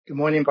Good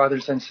morning,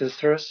 brothers and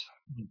sisters.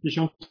 弟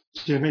兄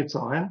姐妹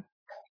早安。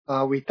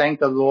We thank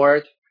the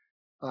Lord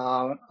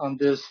on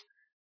this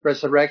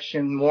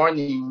resurrection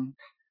morning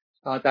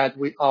that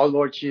our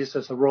Lord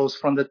Jesus arose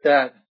from the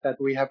dead, that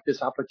we have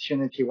this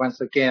opportunity once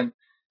again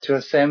to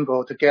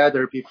assemble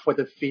together before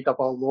the feet of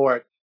our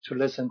Lord to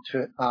listen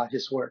to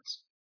His words.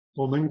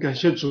 我们感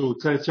谢主，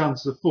在这样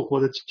子复活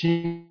的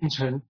清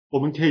晨，我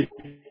们可以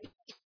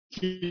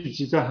聚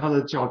集在他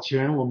的脚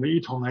前，我们一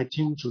同来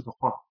听主的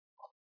话。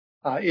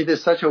It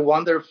is such a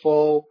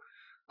wonderful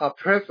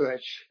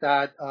privilege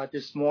that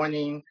this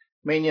morning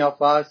many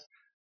of us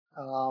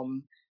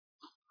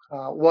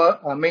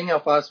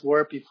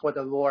were before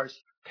the Lord's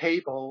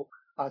table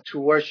to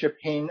worship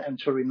Him and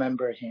to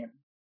remember Him.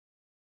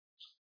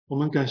 我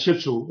们感谢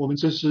主，我们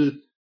这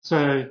是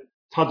在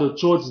他的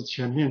桌子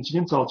前面。今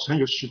天早晨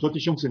有许多弟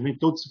兄姐妹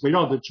都围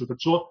绕着主的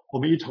桌，我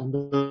们一同的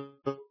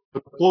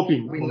擘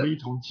饼，我们一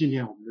同纪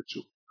念我们的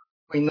主。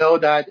We know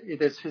that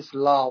it is His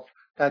love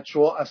that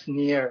draw us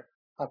near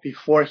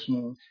before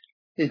Him.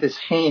 It is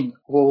Him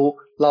who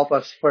love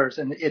us first,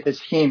 and it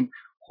is Him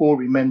who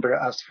remember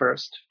us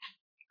first.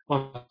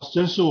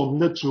 真是我们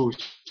的主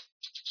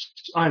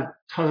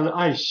他的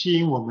爱吸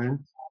引我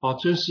们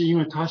真是因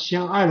为他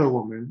先爱了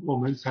我们，我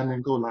们才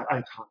能够来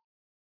爱他。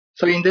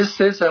So in this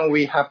season,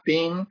 we have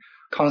been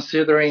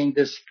considering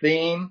this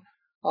theme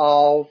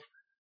of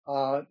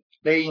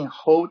laying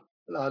hold,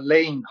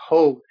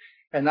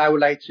 and I would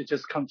like to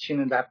just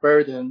continue that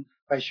burden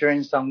by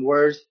sharing some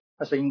words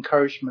as an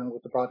encouragement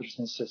with the brothers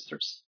and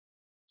sisters.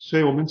 所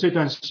以我们这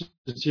段时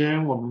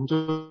间我们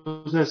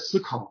都在思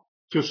考，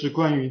就是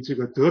关于这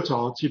个得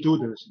着基督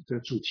的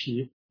主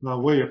题。那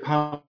我也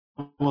盼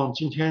望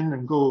今天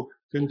能够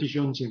跟弟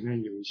兄姐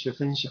妹有一些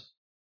分享。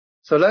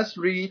So let's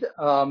read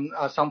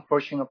some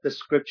portion of the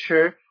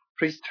scripture.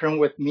 Please turn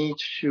with me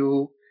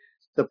to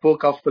the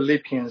book of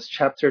Philippians,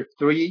 chapter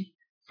 3,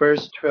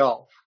 verse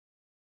 12.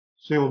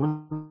 所以我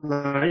们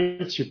来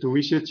一起读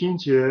一些经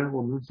节，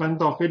我们翻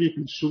到腓立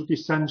比书第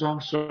3章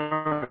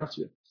12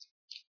节。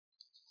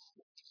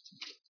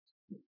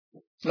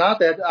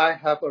Not that I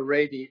have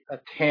already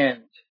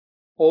attained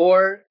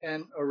or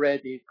am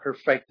already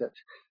perfected,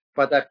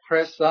 but I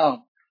press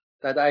on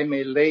that I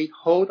may lay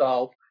hold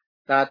of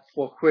that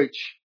for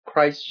which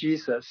Christ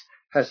Jesus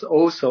has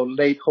also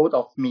laid hold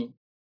of me.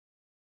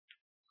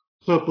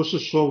 这不是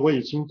说我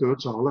已经得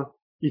着了，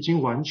已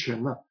经完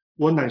全了，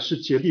我乃是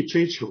竭力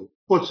追求，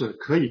或者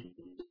可以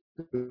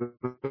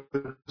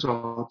得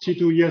着基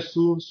督耶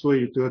稣，所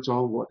以得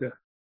着我的。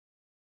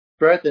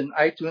Brethren,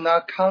 I do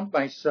not count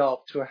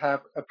myself to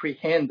have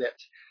apprehended,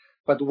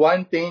 but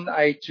one thing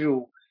I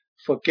do,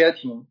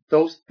 forgetting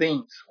those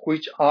things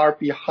which are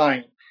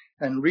behind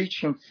and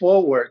reaching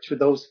forward to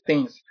those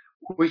things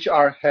which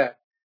are ahead,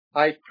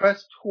 I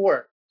press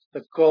toward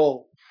the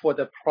goal for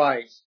the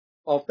prize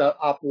of the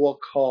upward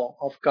call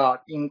of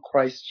God in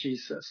Christ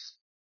Jesus.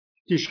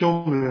 弟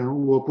兄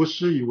们，我不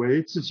是以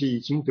为自己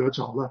已经得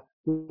着了，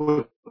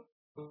我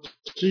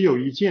只有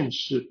一件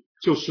事，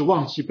就是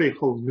忘记背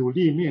后，努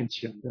力面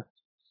前的，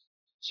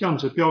向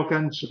着标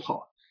杆直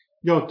跑，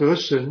要得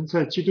神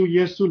在基督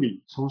耶稣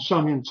里从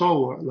上面召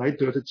我来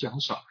得的奖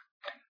赏。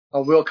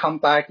We'll come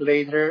back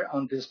later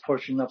on this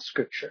portion of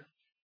scripture.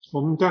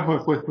 我们待会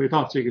会回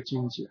到这个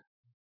经节。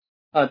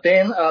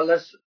Then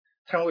let's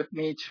turn with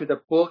me to the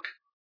book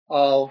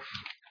of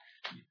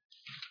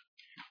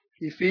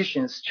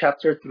Ephesians,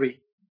 chapter 3.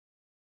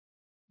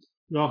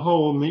 然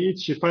后我们一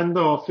起翻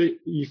到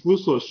以弗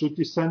所书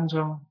第3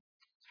章。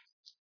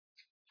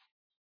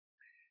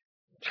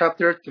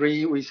Chapter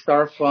 3, we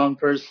start from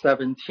verse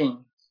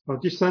 17.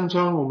 第3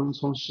章我们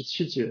从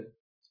17节。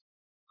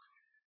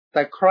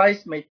That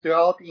Christ may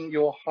dwell in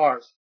your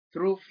hearts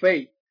through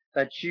faith,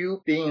 that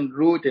you, being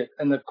rooted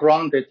and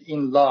grounded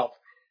in love,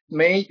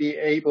 may be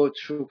able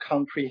to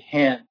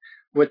comprehend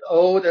with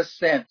all the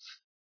saints,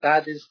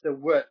 that is the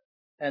width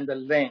and the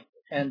length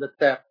and the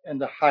depth and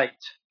the height.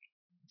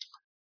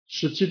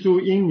 使基督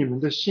因你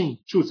们的信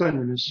住在你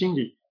们心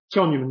里，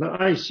叫你们的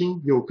爱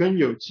心有根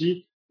有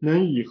基，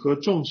能以和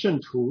众圣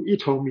徒一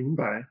同明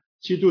白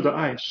基督的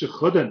爱是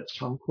何等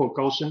长阔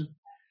高深。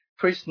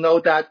Please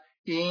note that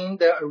in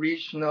the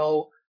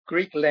original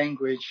Greek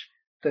language,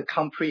 the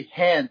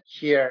comprehend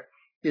here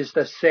is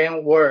the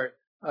same word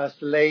as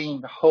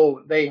lay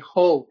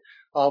hold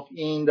of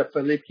in the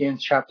Philippians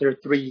chapter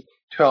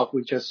 3:12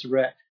 we just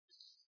read.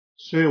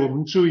 所以我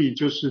们注意，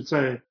就是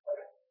在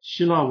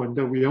希腊文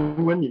的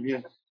原文里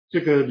面，这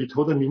个里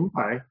头的明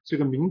白，这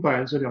个明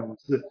白这两个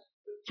字，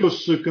就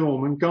是跟我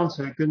们刚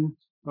才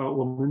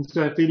我们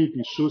在腓立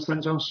比书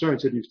3章12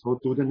节里头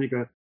读的那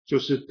个，就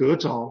是得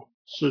着，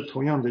是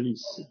同样的意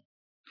思。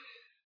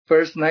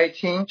Verse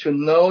 19, to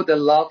know the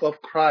love of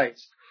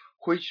Christ,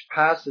 which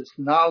passes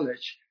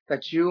knowledge,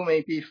 that you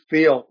may be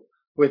filled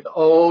with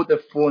all the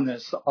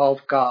fullness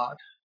of God.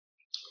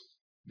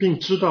 并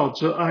知道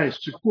这爱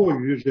是过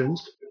于人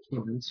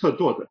所能测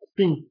度的，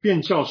并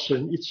便叫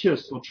神一切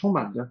所充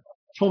满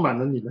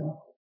了你们。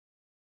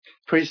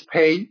Please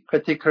pay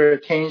particular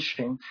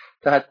attention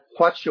that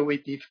what should we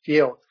be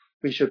filled?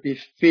 We should be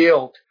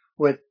filled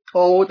with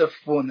all the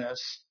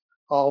fullness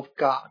of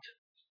God.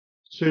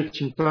 所以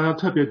请大家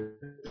特别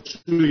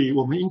注意，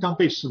我们应当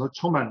被什么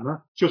充满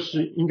呢？就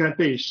是应该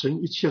被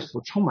神一切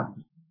所充满的，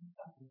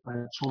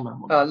来充满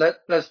我们。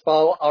Let's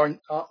bow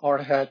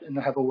our head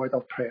and have a word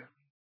of prayer.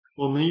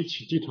 我们一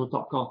起低头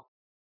祷告。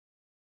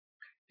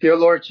Dear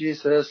Lord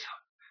Jesus,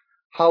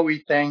 how we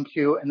thank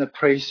you and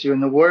praise you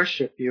and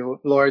worship you,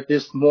 Lord,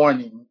 this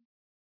morning.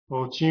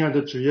 亲爱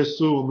的主耶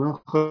稣，我们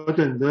何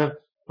等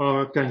的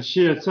感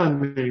谢赞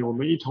美，我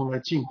们一同来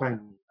敬拜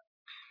你。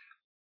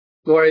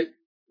Lord,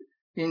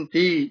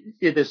 indeed,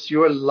 it is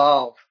your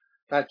love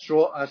that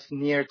draw us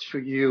near to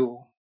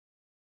you.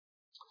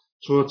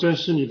 主，正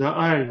是你的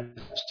爱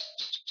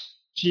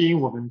吸引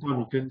我们到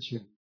你跟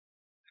前。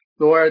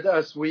Lord,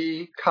 as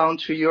we come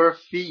to your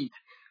feet,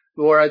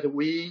 Lord,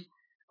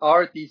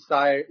 our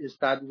desire is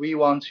that we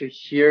want to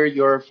hear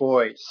your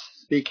voice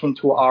speaking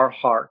to our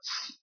hearts.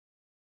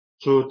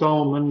 主，当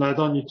我们来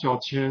到你脚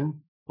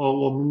前，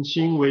我们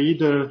心唯一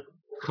的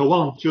渴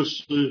望就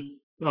是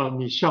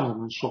你向我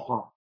们说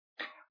话。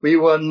We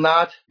will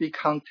not be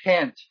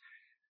content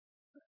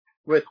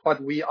with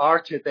what we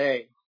are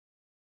today.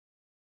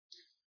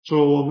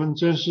 主，我们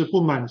真是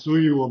不满足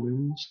于我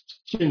们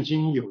现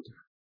今有的。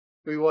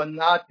We will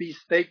not be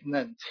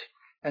stagnant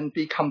and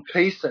be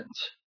complacent.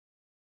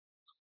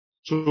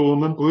 主，我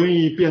们不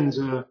愿意变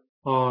着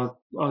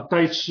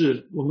呆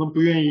滞，我们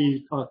不愿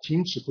意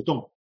停止不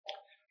动。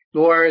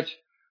Lord,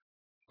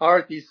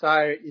 our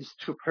desire is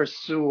to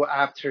pursue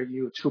after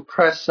you, to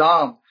press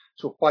on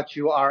to what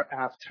you are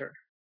after.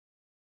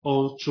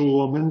 主，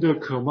我们的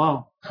渴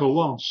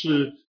望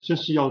是真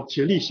是要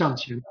竭力向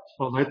前，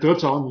来得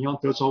着你要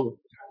得着我们。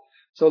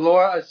So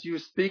Lord, as you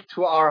speak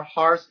to our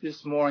hearts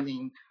this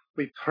morning,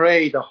 we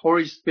pray the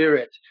Holy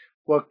Spirit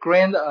will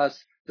grant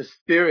us the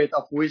spirit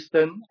of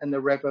wisdom and the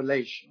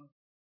revelation.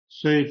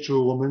 所以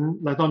主，我们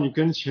来到你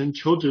跟前，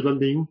求主的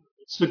灵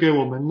赐给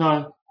我们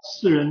那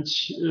赐人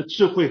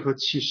智慧和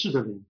启示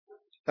的灵。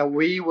That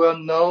we will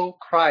know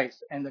Christ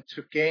and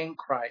to gain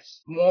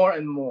Christ more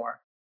and more.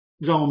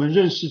 让我们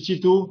认识基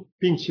督，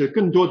并且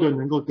更多的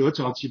能够得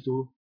着基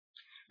督。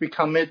We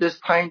commit this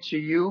time to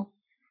you.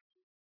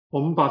 我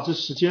们把这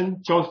时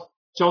间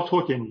交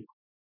托给你。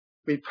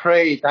We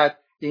pray that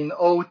in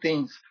all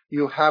things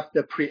you have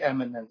the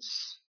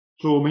preeminence.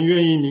 主，我们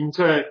愿意您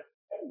在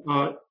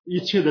一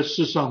切的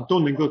事上都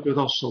能够得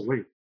到首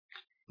位。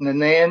In the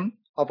name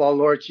of our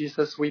Lord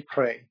Jesus, we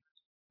pray.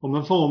 我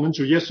们奉我们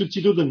主耶稣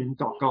基督的名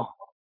祷告。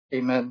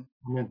Amen.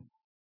 Amen.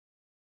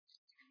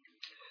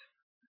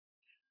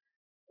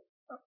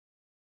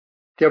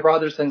 Dear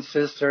brothers and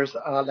sisters,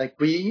 like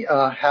we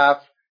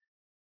have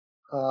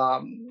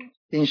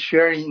been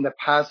sharing in the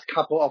past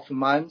couple of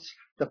months,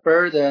 the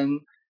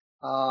burden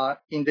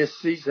in this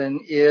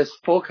season is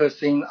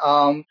focusing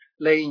on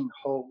laying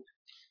hold.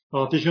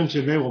 弟兄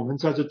姐妹，我们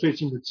在这最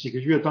近的几个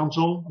月当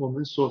中，我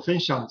们所分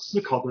享思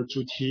考的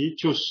主题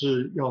就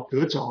是要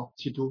得着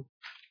基督。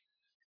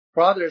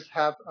Brothers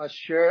have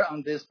shared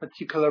on this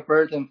particular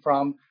burden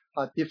from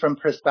different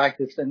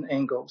perspectives and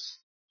angles.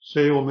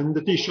 所以我们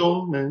的弟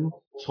兄能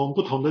从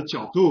不同的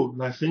角度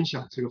来分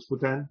享这个负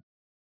担。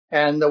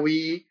And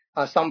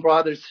some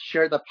brothers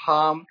shared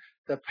upon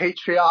the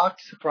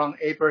patriarchs from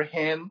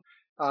Abraham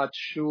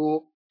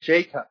to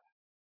Jacob.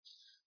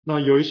 那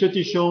有一些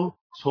弟兄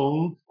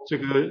从这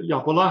个亚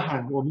伯拉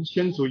罕，我们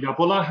先祖亚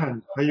伯拉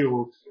罕还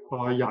有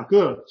雅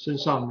各身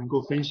上能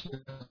够分享。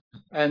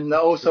And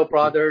also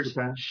brothers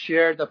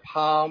shared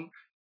upon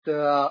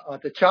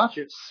the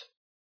judges.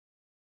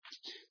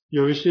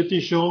 有一些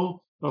弟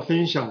兄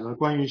分享了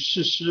关于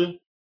士师。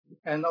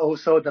And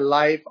also the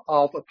life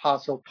of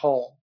Apostle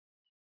Paul.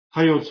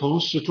 还有从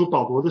使徒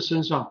保罗的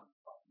身上。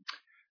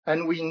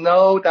And we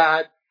know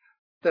that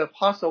the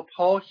Apostle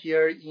Paul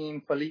here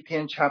in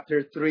Philippians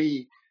chapter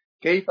 3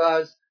 gave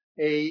us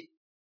a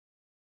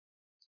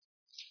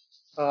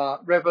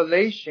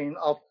revelation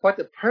of what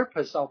the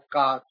purpose of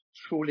God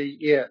truly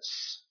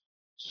is.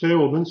 所以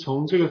我们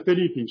从这个腓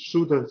立比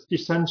书的第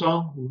3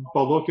章，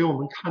保罗给我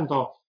们看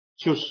到，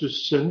就是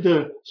神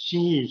的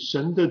心意、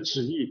神的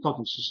旨意到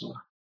底是什么。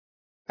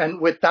And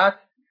with that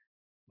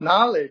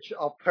knowledge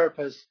of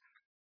purpose,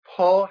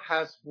 Paul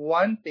has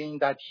one thing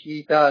that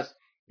he does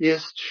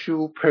is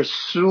to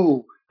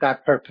pursue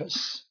that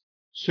purpose.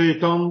 所以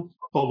当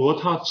保罗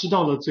他知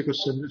道了这个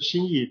神的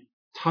心意，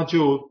他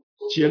就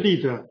竭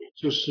力的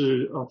就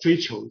是追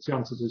求这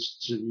样子的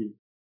旨意。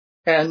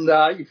And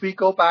if we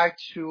go back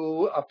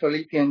to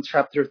Philippians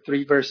chapter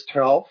 3 verse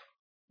 12,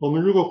 我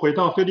们如果回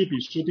到腓立比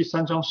书第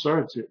3章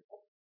12节，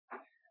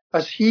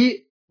 as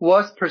he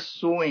was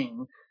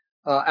pursuing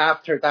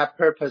after that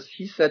purpose,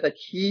 he said that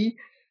he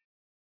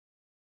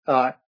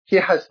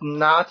has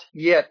not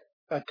yet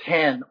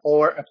attained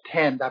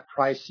that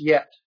prize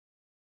yet.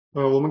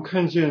 我们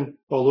看见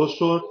保罗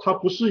说，他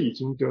不是已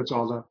经得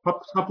着了，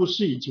他不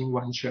是已经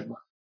完全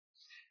了。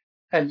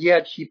And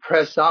yet he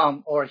pressed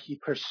on or he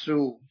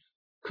pursued.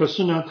 可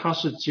是呢，他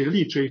是竭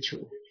力追求。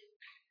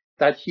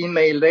That he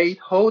may lay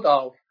hold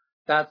of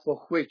that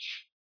for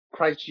which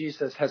Christ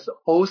Jesus has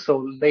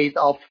also laid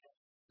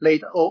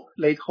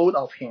laid hold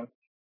of him.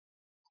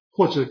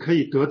 或者可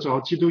以得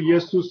着基督耶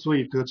稣，所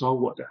以得着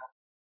我的。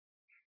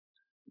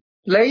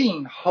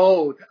Laying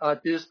hold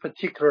this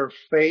particular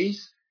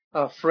phrase,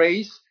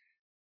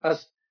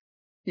 as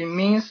it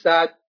means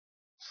that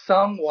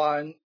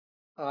someone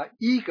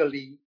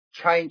eagerly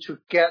trying to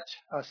get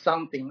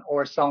something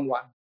or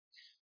someone.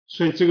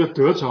 所以这个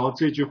得着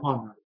这句话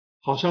呢，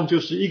好像就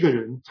是一个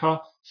人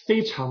他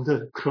非常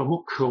的渴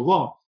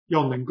望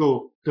要能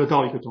够得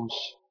到一个东西。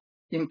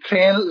In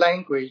plain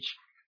language,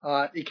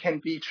 it can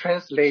be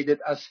translated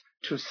as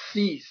to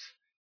seize,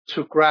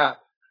 to grab.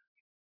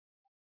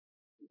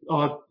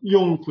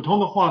 用普通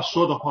的话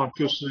说的话，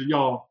就是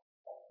要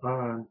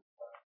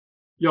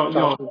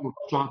抓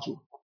住。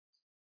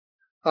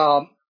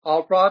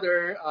Our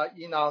brother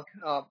Enoch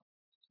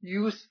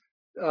used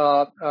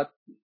to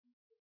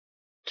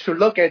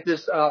look at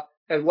this.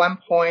 At one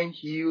point,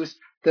 he used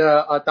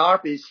the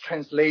Darby's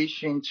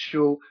translation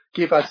to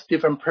give us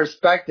different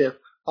perspective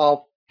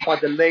of what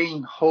the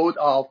laying hold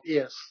of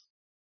is.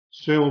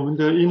 所以我们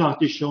的伊娜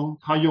弟兄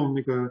他用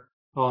那个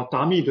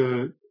达密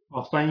的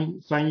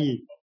翻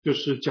译，就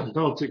是讲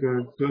到这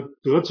个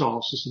得着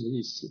是什么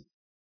意思。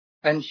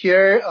And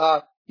here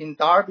in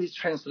Darby's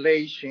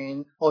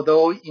translation,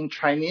 although in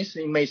Chinese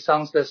it may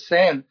sound the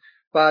same,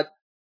 but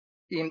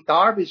in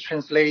Darby's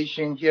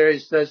translation here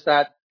it says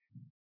that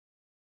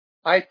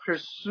I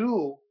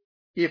pursue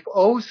if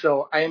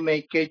also I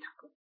may get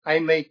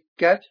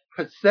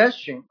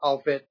possession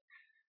of it,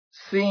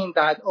 seeing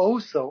that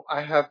also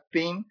I have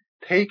been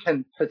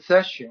taken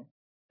possession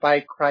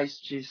by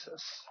Christ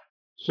Jesus.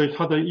 所以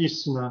他的意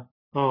思呢，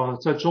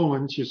在中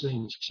文其实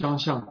很相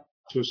像，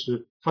就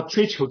是他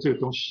追求这个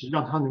东西，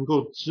让他能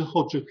够之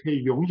后就可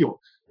以拥有，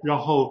然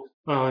后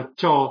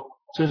叫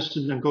真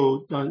是能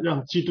够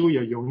让基督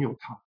也拥有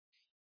它。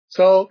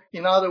So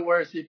in other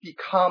words, it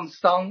becomes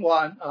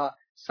someone's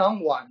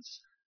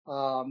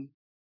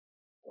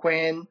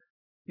when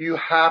you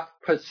have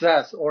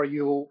possessed or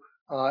you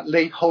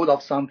lay hold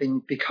of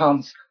something,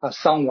 becomes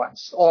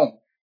someone's own.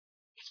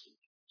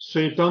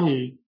 所以当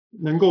你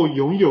能够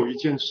拥有一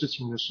件事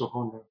情的时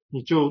候呢，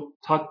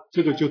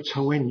这个就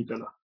成为你的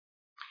了。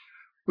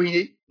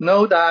We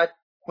know that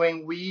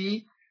when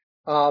we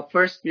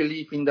first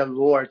believe in the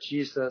Lord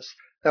Jesus,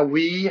 that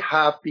we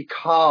have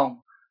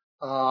become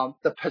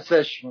the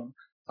possession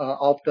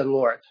of the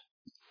Lord.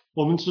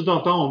 我们知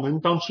道，当我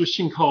们当初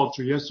信靠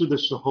主耶稣的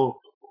时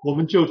候，我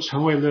们就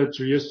成为了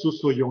主耶稣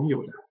所拥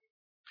有的。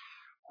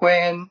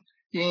When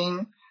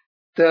in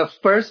the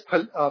first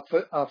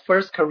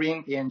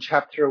Corinthians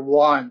chapter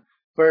 1,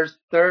 verse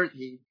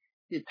 30,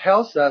 it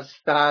tells us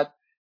that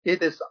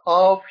it is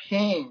of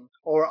Him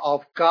or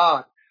of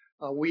God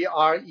we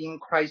are in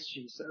Christ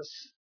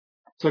Jesus.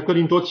 在哥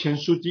林多前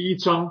书第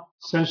1章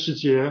30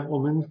节，我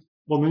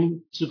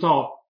们知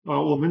道，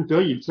我们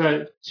得以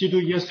在基督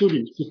耶稣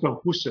里是本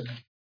乎神。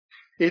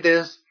It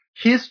is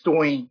His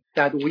doing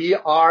that we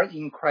are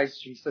in Christ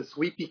Jesus.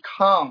 We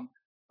become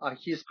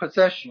His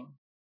possession.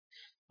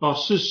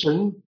 是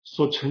神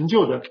所成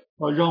就的，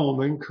让我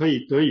们可以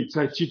得以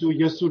在基督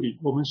耶稣里，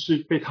我们是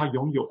被他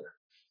拥有的。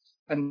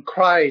And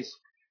Christ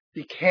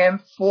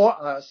became for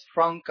us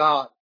from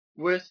God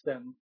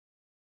wisdom.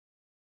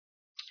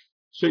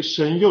 所以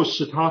神又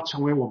使他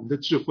成为我们的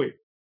智慧、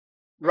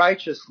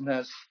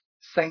 righteousness,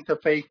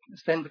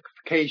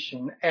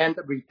 sanctification, and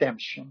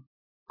redemption.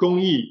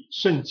 公义、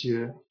圣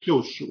洁、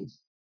救赎。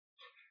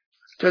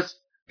Just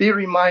be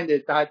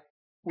reminded that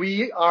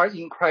we are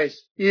in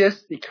Christ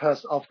is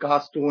because of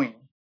God's doing.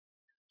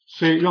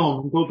 所以让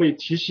我们都被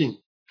提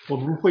醒，我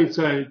们会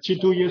在基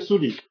督耶稣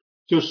里，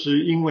就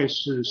是因为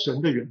是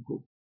神的缘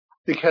故。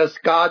Because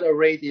God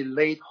already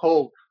laid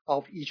hold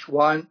of each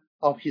one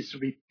of His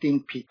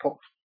redeemed people.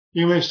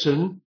 因为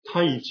神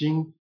他已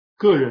经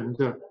个人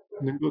的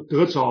能够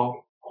得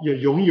着，也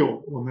拥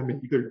有我们每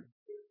一个人。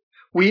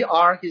We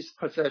are His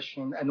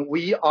possession and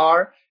we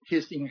are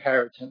His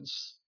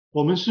inheritance.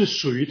 我们是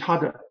属于他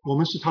的，我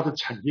们是他的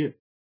产业。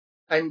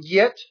And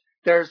yet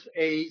there's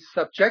a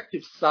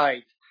subjective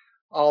side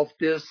of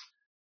this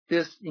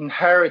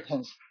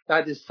inheritance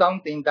that is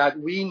something that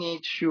we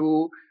need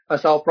to,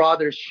 as our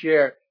brothers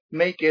share,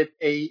 make it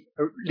a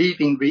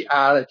living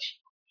reality.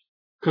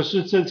 可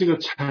是在这个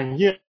产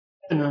业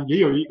呢，也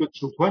有一个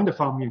主观的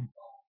方面，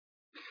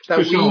就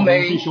That 像 we 我们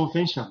may 弟兄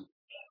分享，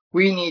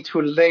 we need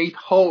to lay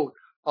hold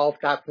of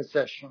that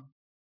possession.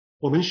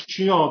 我们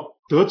需要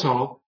得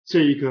着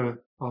这一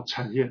个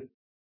产业。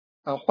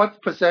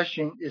What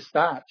possession is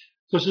that?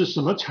 这是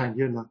什么产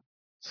业呢？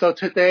 So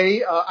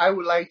today, I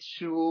would like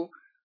to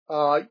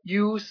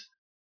use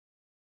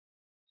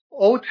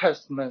Old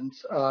Testament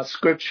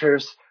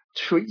scriptures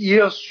to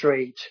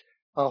illustrate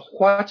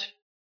what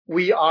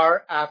we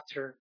are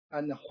after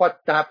and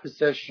what that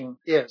possession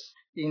is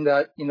in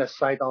the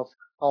sight of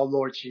our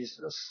Lord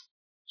Jesus.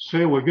 所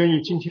以我愿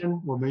意今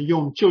天我们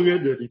用旧约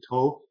的里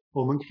头，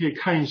我们可以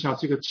看一下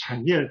这个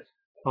产业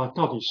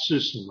到底是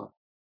什么。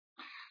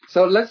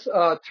So let's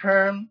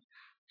turn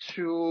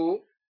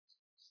to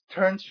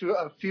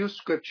a few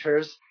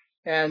scriptures,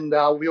 and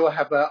we will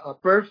have a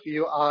brief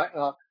view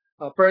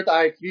bird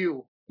eye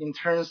view in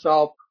terms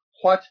of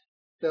what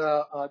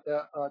the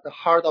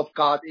heart of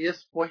God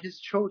is for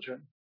His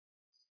children.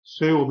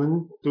 所以我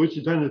们读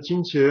几段的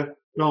经节，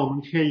让我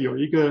们可以有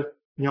一个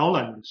鸟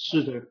览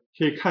式的，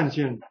可以看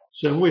见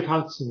神为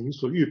他子民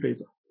所预备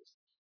的。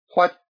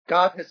What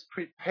God has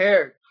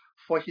prepared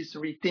for His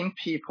redeemed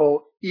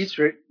people,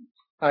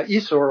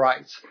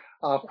 Israelites,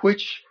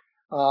 which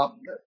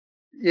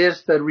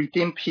is the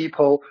redeemed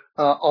people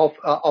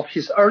of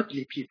His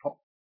earthly people.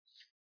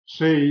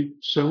 所以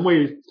神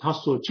为他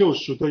所救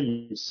赎的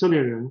以色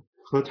列人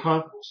和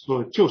他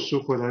所救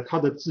赎回来他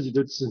的自己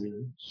的子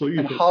民所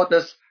预 And 备。 how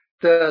does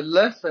the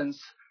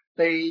lessons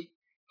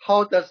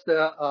how does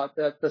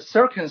the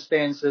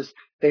circumstances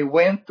they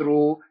went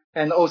through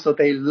and also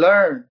they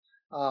learned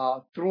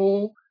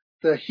through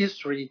the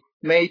history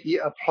may be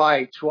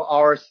applied to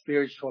our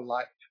spiritual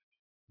life.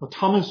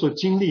 他们所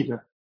经历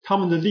的，他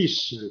们的历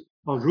史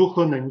如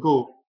何能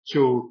够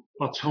就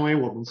成为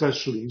我们在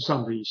属灵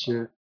上的一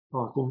些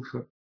功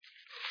课。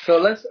 So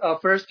let's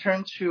first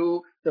turn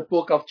to the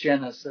book of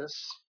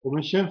Genesis. 我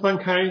们先翻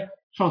开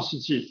创世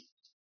纪，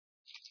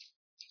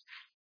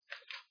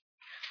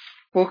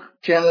 Book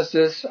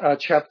Genesis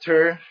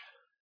chapter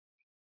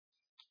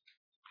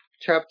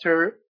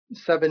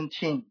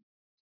 17.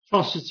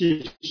 创世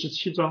纪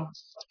17章，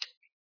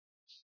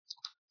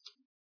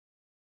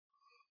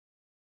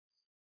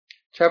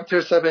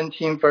 Chapter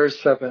 17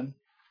 verse 7.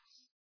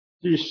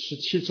 第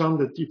17章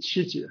的第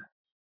7节。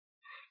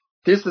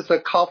 This is a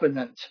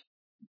covenant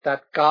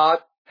that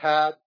God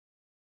had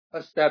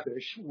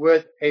established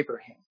with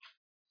Abraham.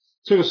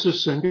 这个是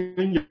神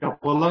跟亚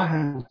伯拉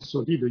罕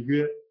所立的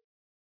约。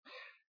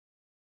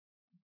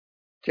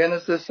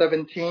 Genesis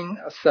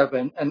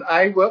 17:7, and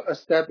I will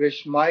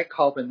establish my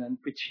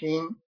covenant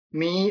between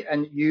me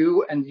and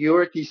you and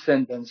your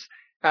descendants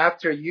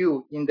after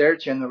you in their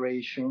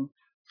generation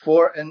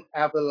for an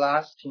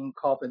everlasting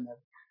covenant,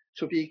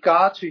 to be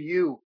God to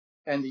you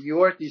and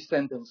your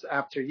descendants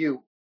after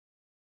you.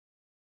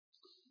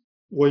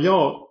 我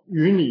要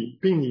与你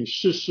并你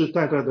世世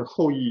代代的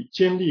后裔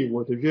坚立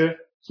我的约，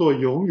做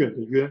永远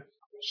的约，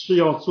是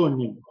要做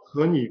你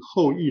和你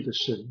后裔的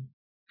神。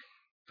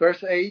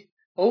 Verse 8,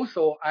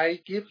 also I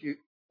give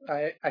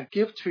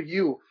to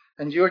you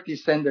and your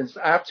descendants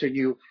after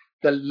you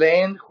the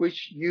land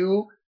which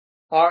you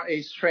are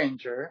a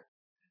stranger,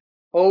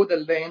 O the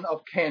land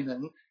of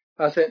Canaan,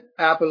 as an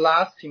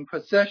everlasting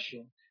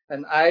possession,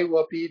 and I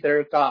will be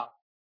their God.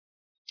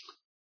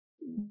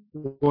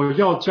 我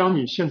要将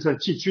你现在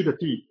寄居的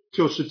地，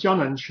就是迦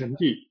南全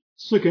地，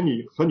赐给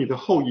你和你的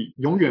后裔，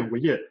永远为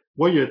业，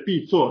我也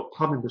必做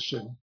他们的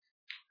神。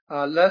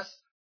 Let's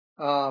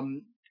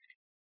come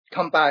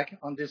back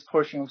on this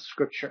portion of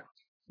scripture.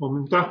 我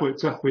们待会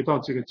再回到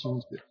这个经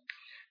节，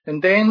 And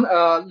then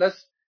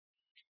let's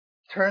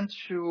turn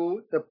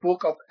to the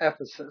book of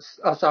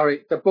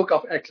the book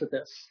of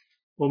Exodus.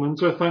 我们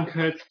再翻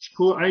开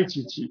出埃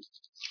及记，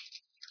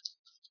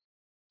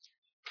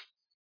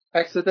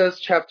 Exodus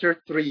chapter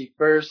 3,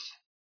 verse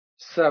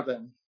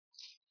 7.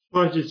 出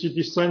埃及记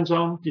第3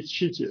章第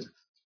7节。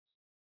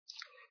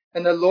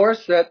 And the Lord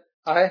said,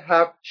 I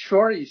have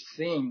surely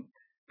seen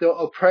the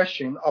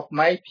oppression of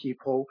my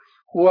people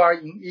who are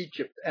in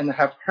Egypt, and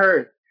have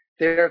heard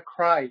their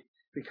cry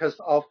because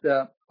of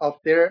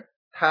their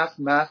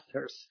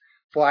taskmasters,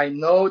 for I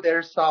know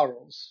their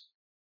sorrows.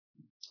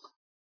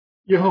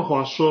 耶和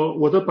华说：“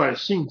我的百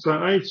姓在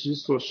埃及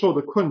所受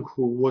的困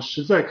苦，我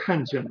实在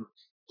看见了；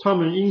他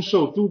们因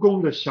受督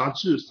工的辖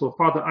制所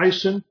发的哀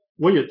声，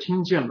我也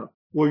听见了。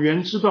我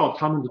原知道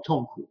他们的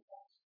痛苦。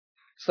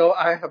 So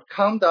I have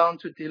come down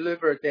to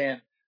deliver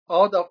them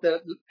out of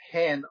the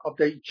hand of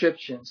the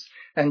Egyptians,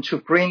 and to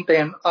bring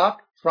them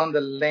up from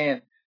the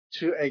land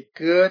to a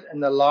good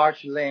and a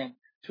large land,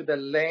 to the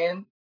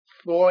land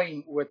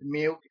flowing with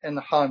milk and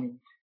honey.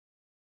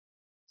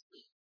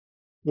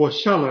 我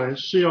下来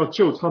是要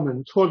救他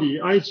们脱离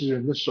埃及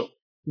人的手，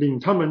领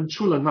他们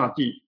出了那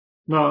地，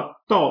那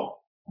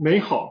到美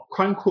好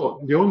宽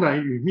阔、流奶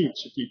与蜜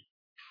之地。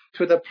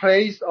 To the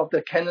place of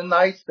the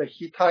Canaanites, the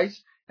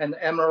Hittites, and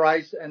the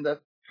Amorites, and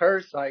the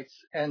Perizzites,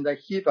 and the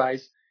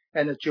Hivites,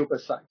 and the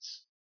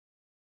Jebusites.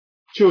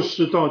 就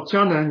是到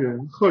迦南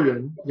人、赫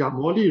人、亚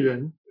摩利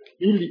人、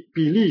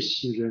比利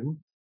洗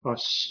人、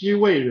西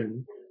魏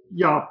人、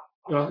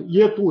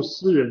耶布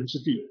斯人之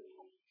地。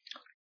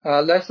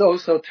 Let's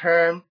also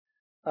turn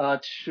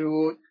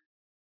to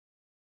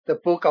the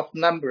book of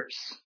Numbers.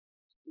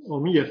 我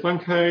们也翻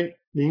开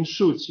民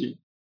数记，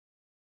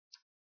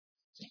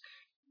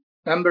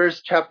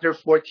 Numbers chapter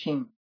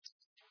 14.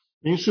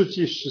 民数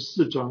记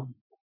14章，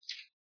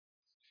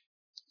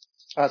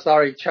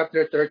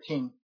 Chapter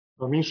 13.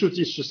 民数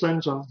记13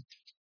章，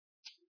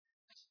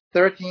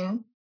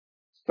 13,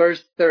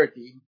 verse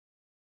 30.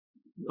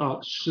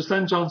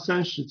 13章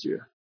30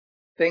节。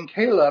 Then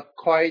Caleb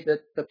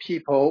quieted the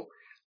people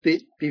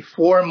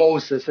before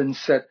Moses and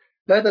said,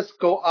 Let us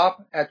go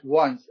up at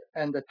once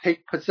and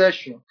take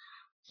possession,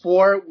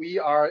 for we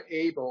are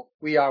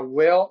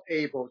well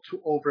able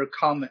to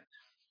overcome it.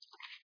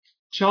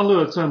 迦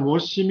勒在摩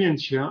西面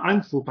前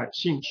安抚百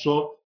姓，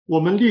说：“我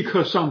们立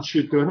刻上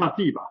去得那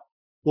地吧，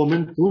我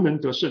们独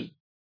能得胜。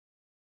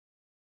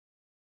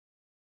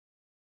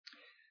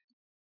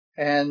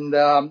 And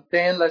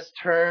then let's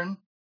turn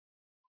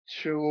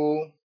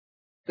to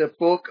the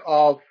book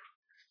of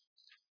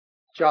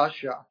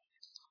Joshua.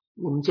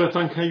 我们再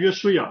翻开约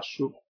书亚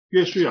记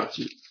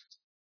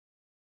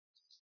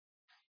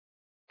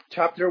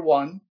Chapter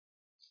 1,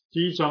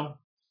 第1章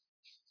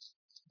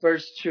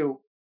verse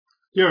 2.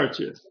 第2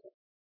节。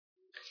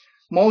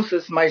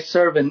 Moses, my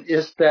servant,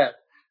 is dead.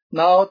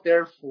 Now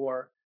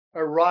therefore,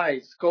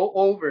 arise, go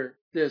over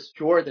this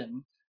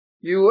Jordan,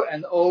 you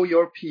and all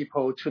your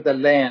people, to the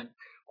land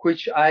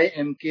which I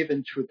am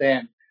given to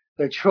them,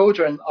 the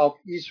children of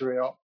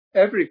Israel.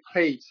 Every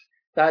place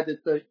that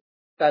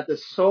the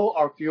sole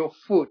of your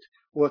foot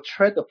will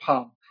tread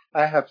upon,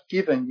 I have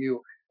given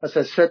you, as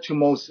I said to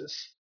Moses.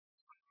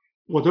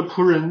 我的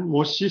仆人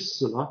摩西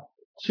死了，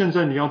现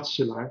在你要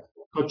起来，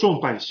和众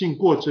百姓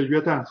过这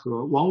约旦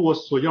河，往我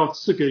所要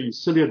赐给以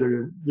色列的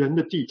人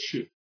的地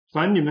去。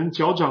凡你们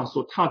脚掌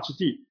所踏之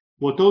地，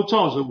我都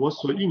照着我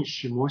所应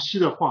许摩西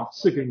的话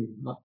赐给你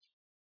们了。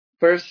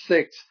 Verse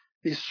 6,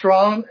 Be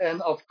strong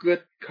and of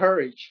good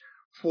courage,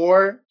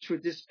 for to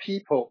this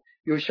people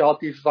you shall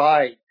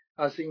divide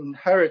as an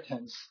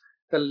inheritance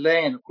the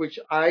land which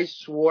I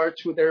swore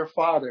to their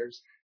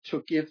fathers to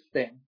give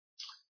them.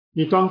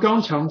 你当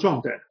刚强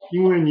壮胆，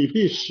因为你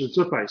必使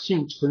这百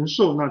姓承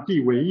受那地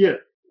为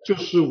业，就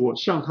是我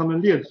向他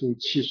们列祖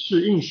起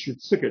誓应许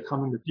赐给他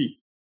们的地。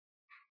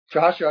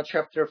 Joshua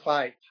chapter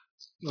 5.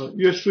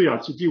 约书亚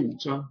记第5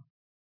章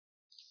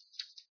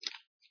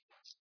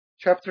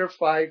Chapter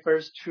 5,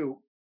 verse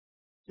 2.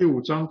 第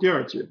5章第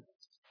2节。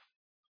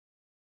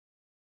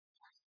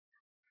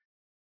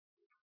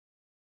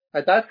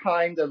 At that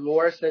time the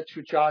Lord said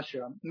to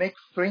Joshua, make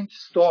flint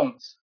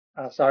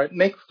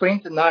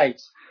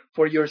knives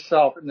for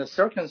yourself and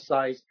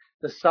circumcise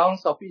the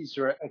sons of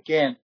Israel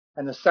again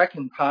and the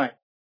second time.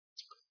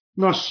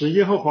 那时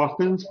耶和华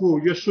吩咐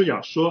约书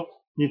亚说：“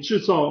你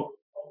制造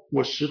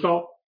我石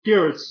刀，第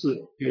2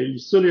次给以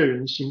色列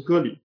人行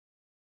割礼。”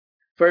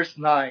 Verse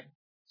 9.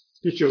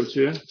 第9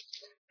节。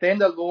 Then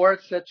the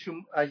Lord said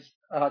to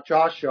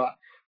Joshua,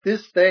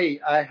 This day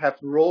I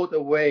have rolled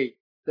away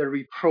the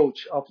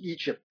reproach of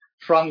Egypt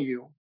from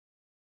you.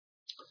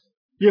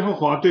 耶和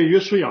华对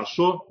约书亚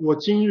说：“我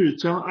今日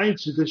将埃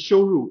及的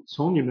羞辱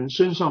从你们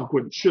身上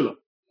滚去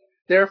了。”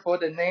 Therefore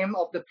the name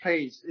of the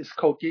place is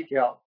called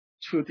Gilgal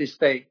to this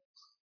day.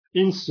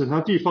 因此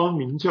那地方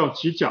名叫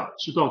吉甲，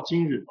直到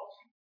今日。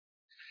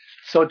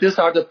 So these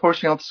are the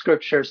portion of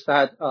scriptures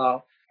that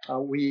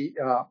we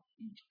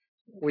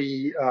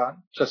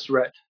just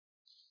read.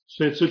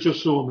 所以这就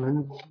是我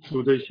们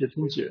读的一些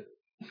经节。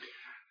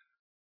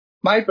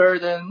 My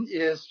burden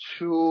is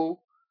to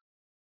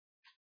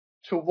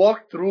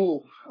walk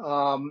through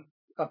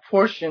a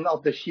portion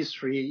of the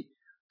history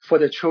for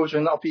the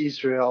children of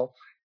Israel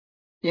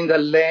in the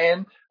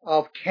land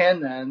of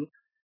Canaan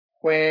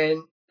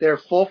when their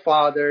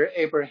forefather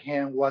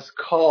Abraham was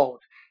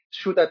called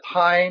to the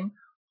time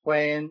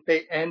when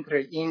they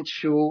entered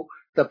into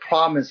the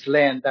promised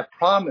land that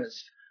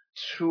promised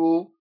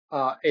to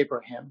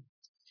Abraham.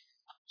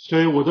 所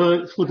以我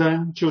的负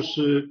担就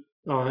是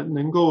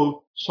能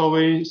够稍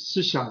微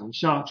思想一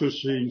下，就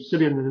是以色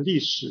列人的历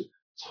史，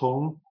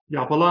从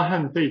亚伯拉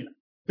罕被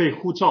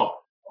呼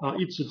召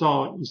一直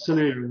到以色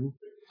列人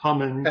他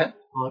们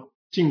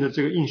进的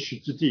这个应许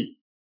之地。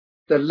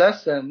 The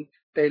lesson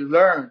they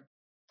learned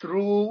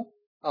through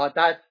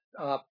that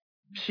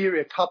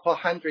period, couple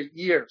hundred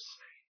years,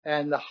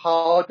 and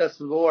how does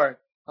the Lord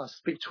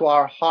speak to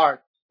our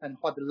heart, and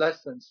what the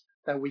lessons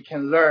that we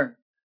can learn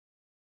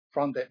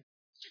from them.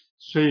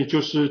 所以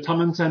就是他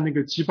们在那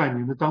个几百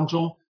年的当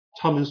中，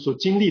他们所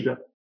经历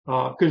的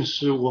更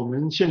是我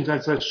们现在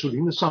在属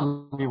灵的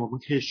上面我们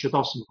可以学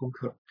到什么功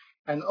课。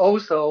 And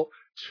also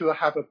to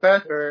have a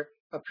better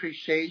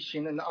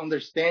appreciation and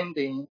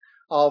understanding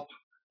of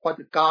what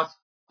God's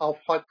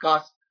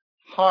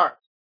heart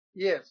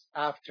is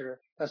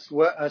after, as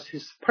well as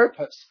His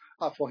purpose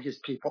for His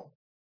people.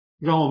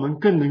 让我们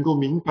更能够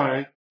明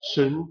白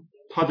神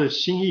他的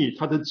心意、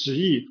他的旨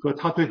意和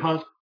他对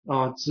他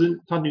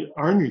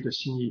儿女的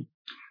心意。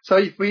 So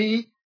if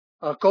we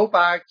go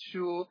back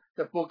to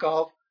the book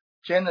of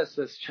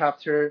Genesis,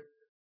 chapter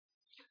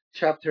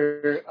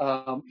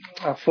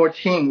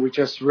 14, we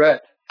just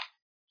read.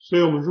 所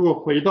以我们如果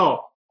回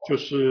到就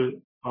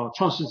是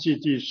创世纪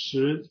第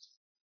14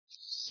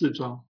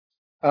章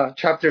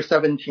chapter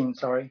 17,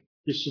 sorry.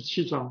 第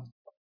17章。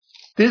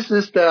 This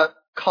is the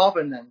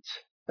covenant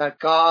that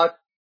God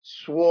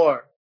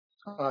swore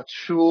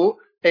to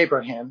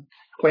Abraham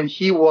when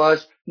he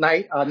was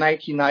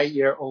 99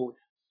 years old.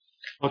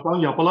 当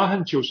亚伯拉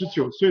罕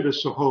99岁的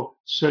时候，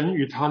神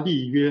与他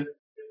立约。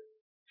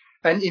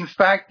 And in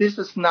fact, this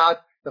is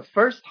not the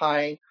first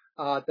time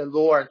the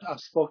Lord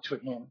spoke to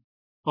him.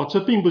 这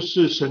并不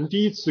是神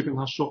第一次跟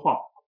他说话。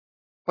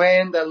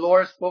 When the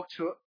Lord spoke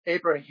to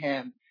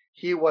Abraham,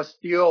 he was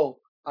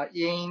still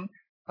in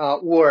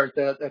Ur,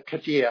 the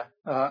Chaldean.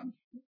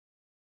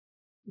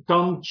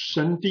 当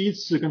神第一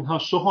次跟他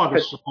说话的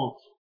时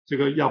候，这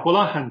个亚伯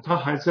拉罕他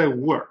还在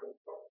乌尔。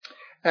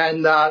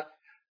And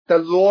the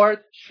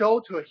Lord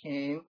showed to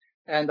him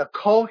and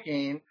called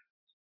him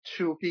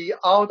to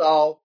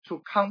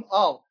come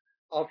out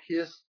of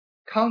his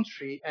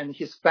country and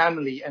his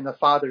family and the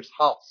father's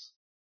house.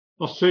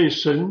 所以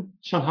神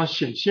向他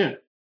显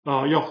现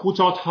要呼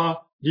召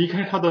他离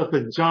开他的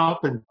本家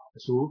本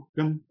族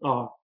跟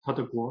他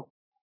的国。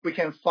We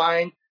can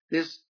find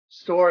this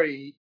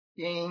story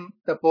in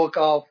the book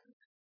of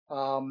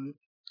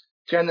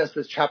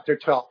Genesis chapter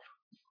 12.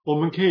 我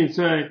们可以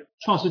在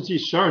创世纪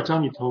12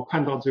章里头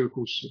看到这个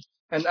故事。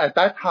And at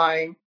that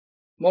time,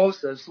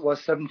 Moses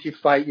was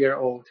 75 years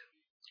old.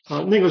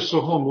 那个时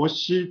候摩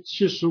西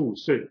75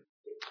岁。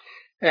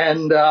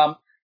And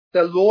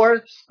the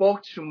Lord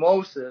spoke to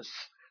Moses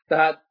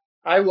that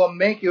I will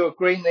make you a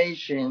great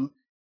nation,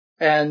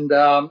 and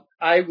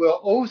I will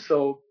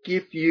also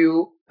give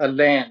you a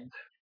land.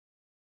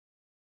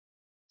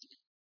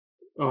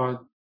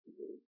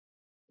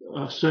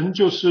 神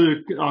就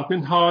是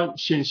跟他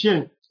显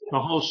现，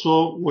然后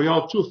说我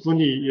要祝福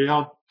你，也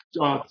要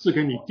赐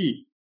给你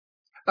地。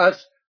As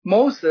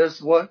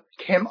Moses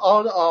came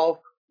out of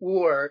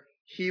Ur,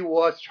 he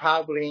was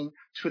traveling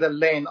to the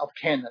land of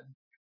Canaan.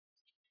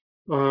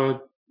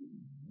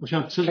 我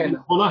想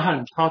亚伯拉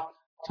罕他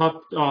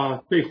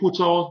被呼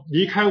召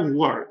离开乌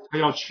尔，他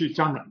要去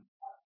迦南。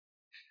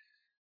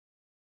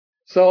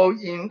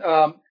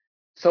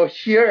So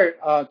here,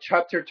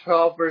 chapter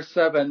 12, verse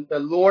 7, the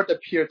Lord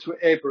appeared to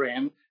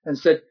Abraham and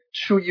said,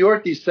 "To your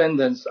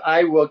descendants,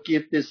 I will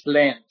give this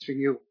land to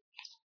you."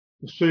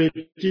 所以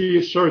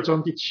第12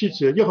章第7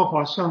节，耶和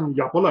华向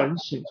亚伯兰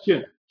显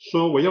现，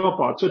说我要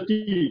把这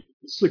地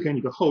赐给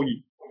你的后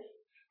裔。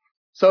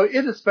So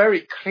it is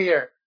very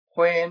clear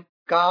when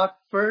God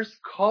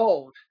first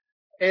called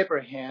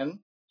Abraham,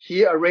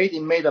 he already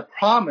made a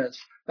promise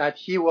that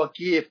he will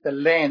give the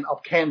land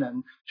of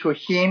Canaan to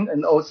him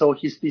and also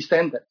his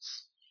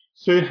descendants.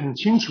 所以很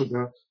清楚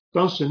的，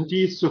当神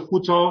第一次呼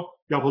召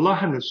亚伯拉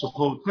罕的时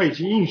候，他已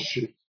经应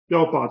许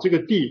要把这个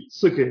地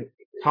赐给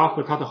他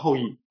和他的后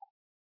裔。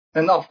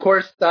And of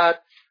course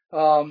that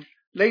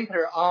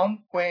later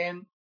on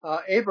when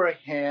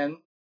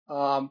Abraham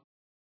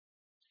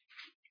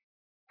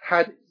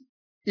had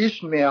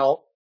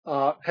Ishmael,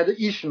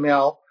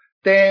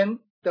 then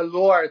the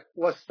Lord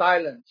was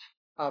silent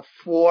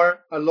for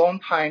a long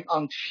time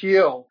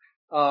until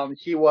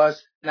he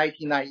was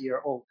 99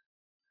 years old.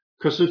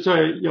 可是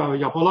在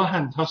亚伯拉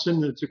罕他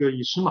生了这个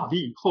以实玛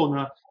利以后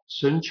呢，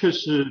神却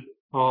是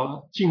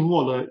静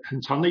默了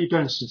很长的一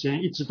段时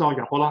间，一直到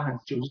亚伯拉罕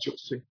99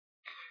岁。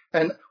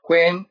And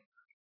when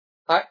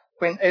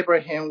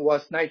Abraham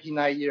was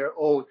 99 years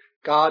old,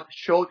 God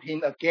showed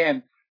him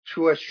again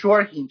to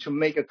assure him to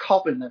make a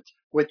covenant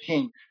with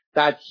him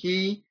that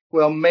he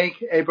will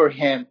make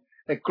Abraham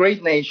a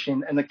great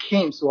nation and the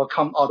kings will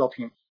come out of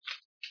him.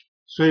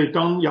 所以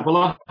当亚伯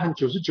拉罕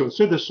99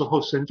岁的时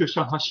候，神就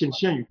向他显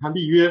现，与他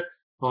立约，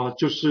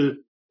就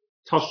是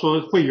他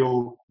说会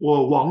有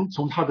我王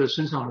从他的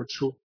身上而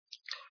出。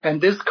And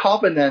this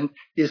covenant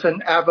is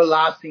an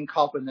everlasting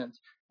covenant.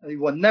 It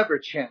will never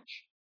change.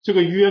 这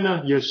个约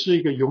呢，也是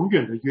一个永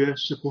远的约，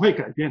是不会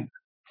改变的。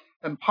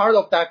And part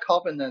of that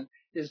covenant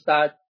is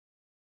that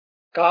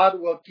God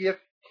will give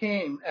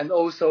him and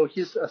also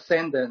his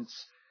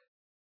descendants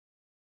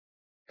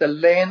the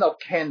land of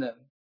Canaan.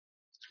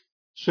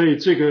 所以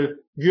这个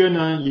约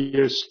呢，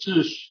也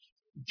是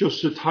就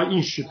是他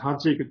应许他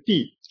这个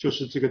地，就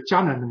是这个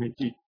迦南的美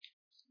地。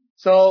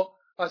So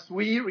as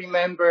we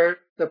remember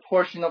the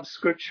portion of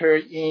scripture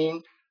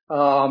in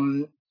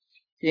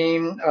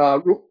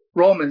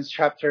Romans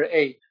chapter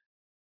 8.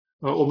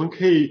 我们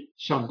可以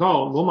想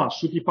到罗马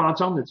书第8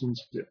章的经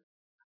节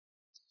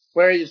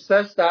where it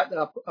says that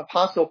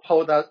Apostle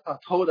Paul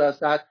told us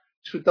that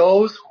to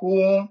those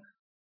whom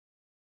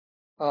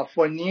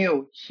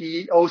foreknew,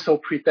 he also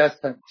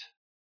predestined.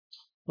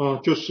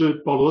 就是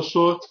保罗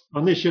说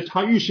那些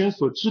他预先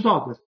所知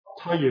道的，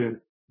他也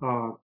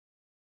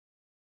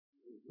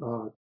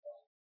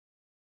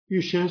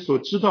预先所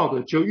知道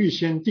的，就预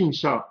先定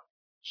下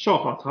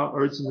效法他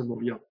儿子的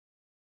模样。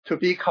To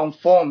be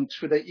conformed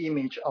to the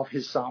image of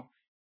his son.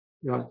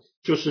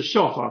 就是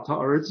效法他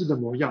儿子的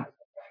模样。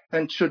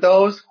And to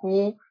those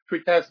who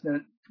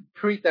predestined,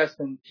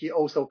 he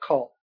also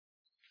called.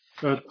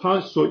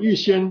 他所预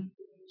先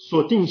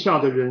所定下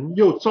的人，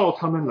又召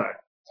他们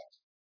来。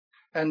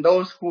And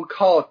those who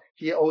called,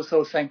 he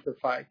also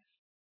sanctified.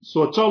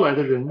 所招来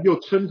的人，又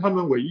称他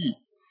们为义。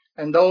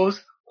And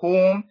those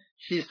whom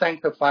he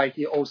sanctified,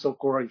 he also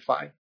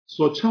glorified.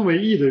 所称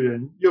为义的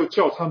人，又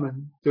叫他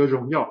们得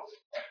荣耀。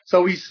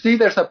So we see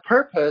there's a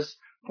purpose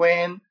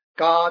when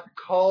God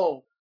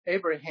called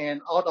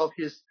Abraham out of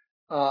his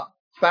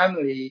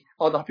family,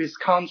 out of his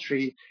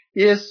country,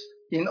 is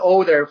in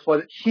order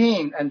for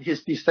him and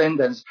his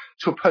descendants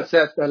to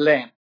possess the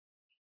land.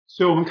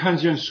 所以我们看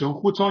见神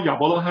呼召亚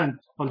伯拉罕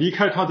离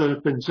开他的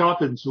本家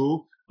本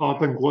族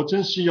本国，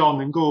真是要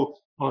能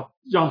够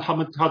让他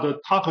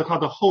和他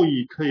的后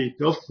裔可以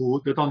得福，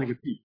得到那个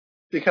地。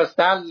Because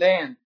that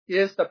land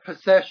is the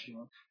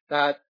possession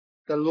that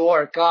the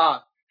Lord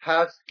God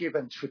has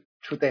given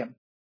to them.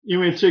 因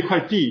为这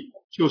块地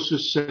就是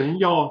神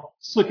要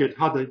赐给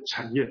他的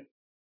产业。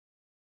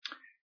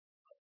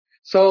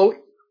So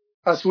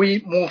as we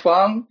move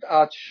on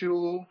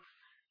to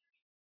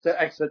the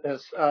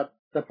Exodus,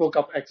 the book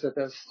of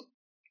Exodus,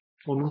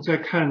 我们再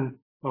看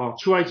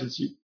出埃及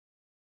记，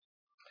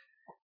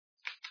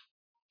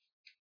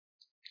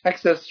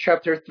 Exodus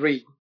chapter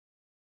 3.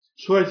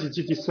 出埃及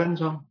记第3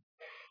章。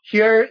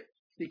 Here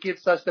it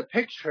gives us the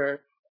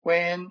picture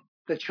when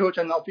the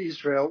children of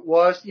Israel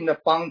was in the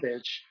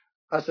bondage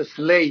as a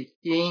slave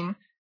in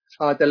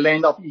the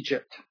land of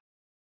Egypt.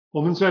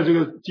 我们在这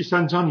个第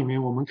3章里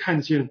面，我们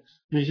看见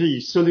那些以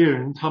色列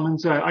人他们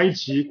在埃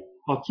及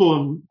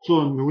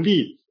做奴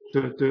隶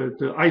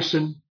的哀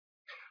声。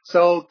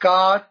 So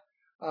God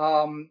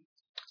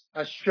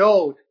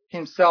showed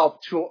himself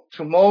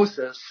to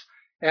Moses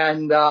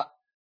and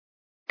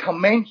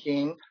command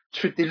him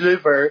to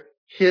deliver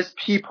his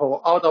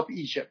people out of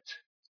Egypt.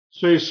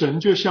 所以神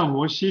就向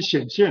摩西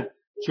显现，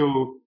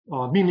就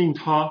命令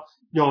他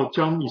要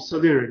将以色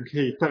列人可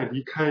以带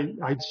离开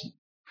埃及。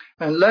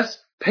 And let's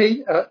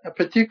pay a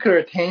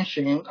particular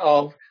attention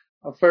of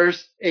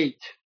verse 8.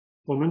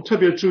 我们特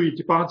别注意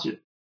第8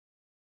节。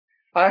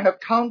 I have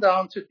come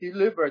down to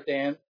deliver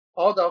them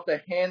out of the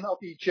hand of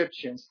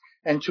Egyptians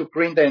and to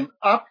bring them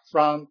up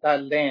from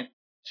that land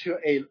to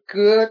a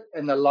good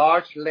and a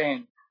large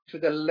land, to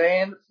the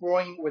land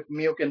flowing with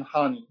milk and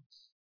honey.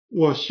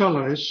 我下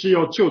来是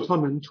要救他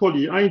们脱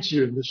离埃及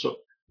人的手，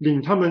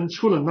领他们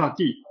出了那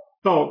地，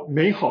到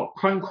美好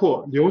宽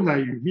阔流奶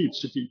与蜜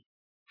之地。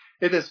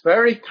 It is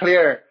very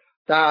clear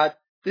that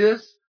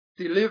this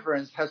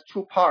deliverance has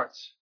two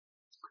parts.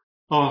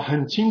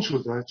 很清楚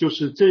的就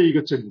是这一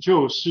个拯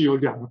救是有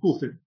2个部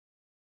分。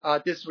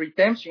 This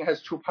redemption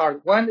has two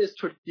parts. One is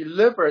to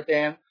deliver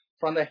them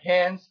from the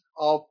hands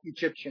of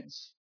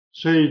Egyptians.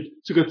 所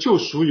以这个救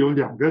赎有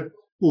2个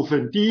部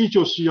分，第一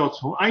就是要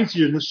从埃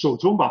及人的手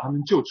中把他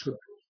们救出来。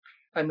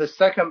 And the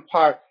second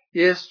part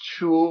is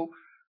to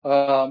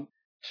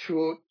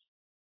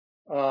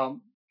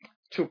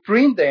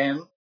bring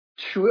them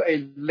to a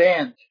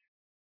land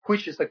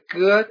which is a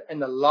good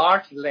and a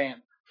large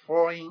land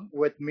flowing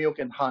with milk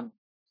and honey.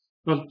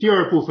 那第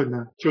2部分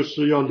呢，就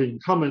是要领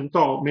他们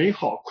到美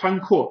好宽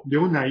阔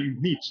流奶与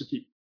蜜之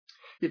地。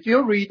 If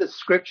you read the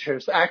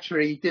scriptures,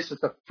 actually this is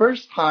the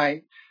first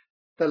time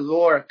the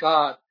Lord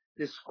God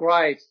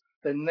describes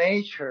the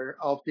nature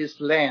of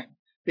this land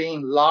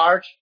being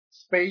large,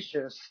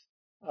 spacious,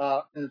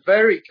 and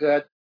very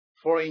good,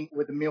 flowing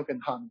with milk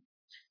and honey.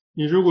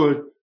 你如果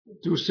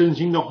读圣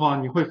经的话，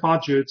你会发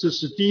觉这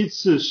是第一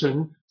次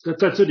神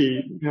在这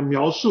里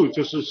描述，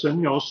就是神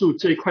描述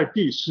这块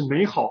地是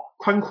美好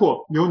宽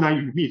阔流奶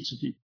与蜜之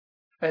地。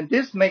 And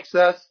this makes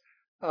us,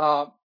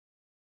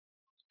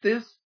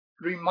 this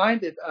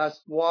reminded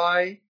us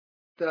why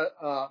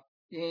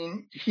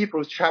in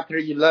Hebrews chapter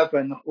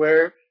 11,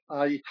 where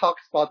it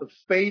talks about the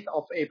faith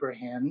of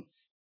Abraham.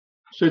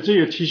 所以这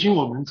也提醒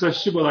我们在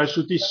希伯来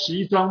书第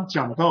11章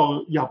讲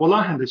到亚伯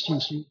拉罕的信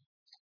心。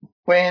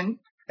 When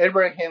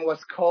Abraham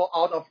was called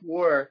out of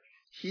Ur,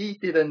 he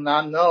did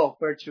not know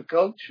where to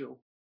go to.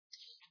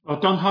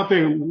 当他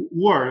被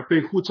乌尔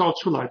被呼召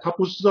出来，他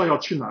不知道要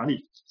去哪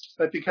里。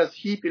 But because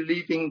he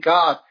believed in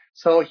God,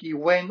 so he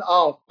went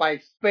out by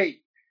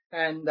faith.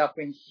 And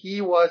when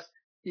he was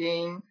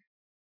in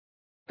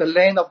the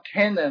land of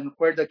Canaan,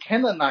 where the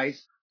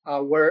Canaanites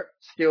were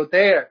still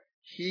there,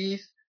 he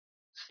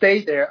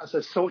stayed there as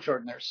a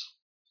sojourners.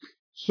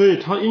 所以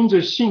他因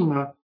着信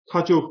呢，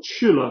他就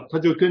去了，他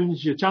就跟一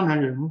些迦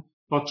南人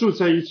住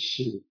在一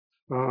起，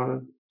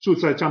住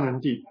在迦南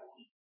地。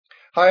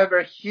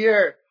 However,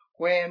 here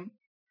when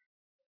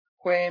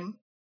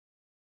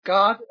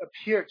God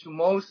appeared to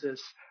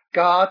Moses,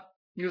 God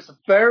used a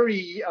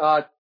very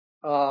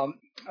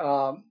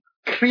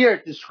clear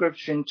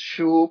description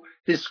to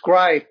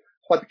describe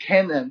what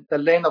Canaan, the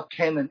land of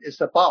Canaan,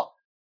 is about.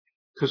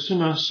 可是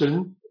呢，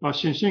神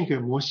显现给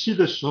摩西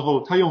的时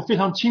候，他用非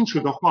常清楚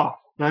的话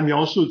来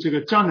描述这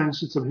个迦南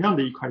是怎么样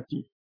的一块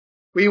地。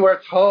 We were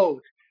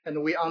told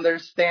and we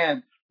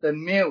understand the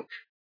milk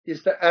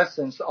is the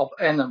essence of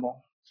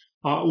animal.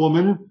 我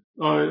们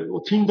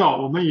听到，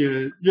我们也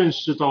认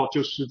识到，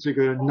就是这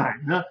个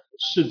奶呢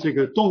是这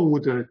个动物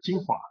的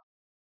精华，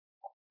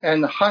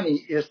 And honey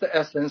is the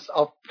essence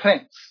of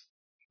plants.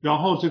 然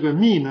后这个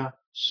蜜呢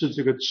是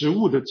这个植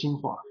物的精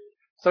华。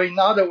 So in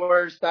other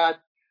words, that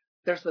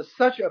there's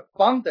such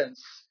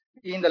abundance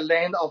in the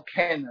land of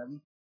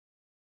Canaan.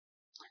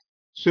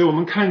 所以我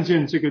们看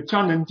见这个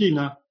迦南地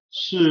呢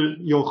是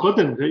有何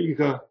等的一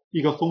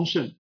个丰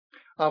盛。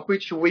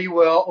 Which we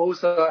will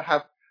also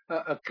have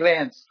a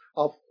glance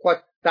of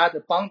what that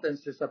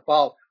abundance is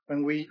about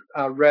when we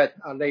read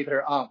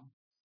later on.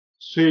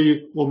 所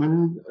以我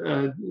们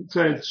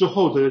在之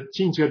后的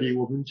经节里，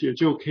我们也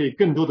就可以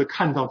更多的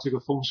看到这个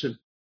丰盛。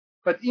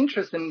 But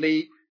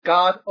interestingly,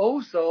 God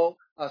also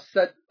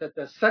said that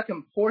the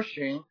second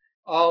portion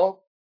of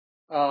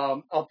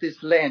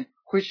this land,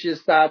 which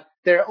is that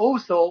there are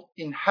also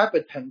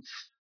inhabitants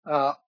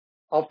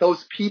of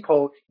those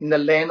people in the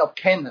land of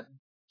Canaan.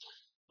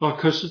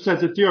 可是在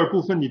这第二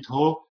部分里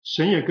头，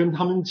神也跟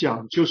他们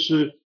讲，就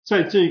是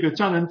在这个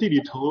迦南地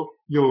里头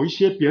有一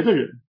些别的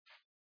人。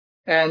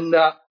And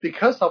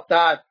because of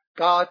that,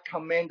 God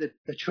commanded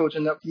the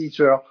children of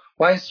Israel,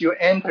 once you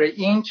enter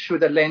into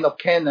the land of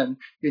Canaan,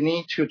 you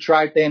need to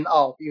drive them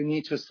out. You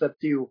need to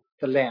subdue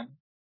the land.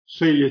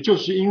 所以也就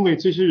是因为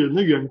这些人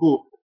的缘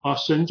故，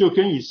神就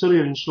跟以色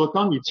列人说，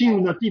当你进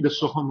入那地的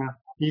时候呢，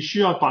你需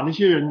要把那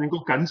些人能够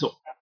赶走。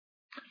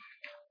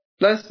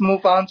Let's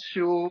move on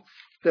to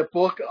the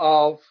book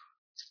of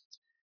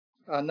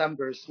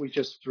Numbers we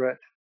just read.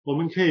 我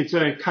们可以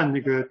再看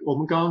那个我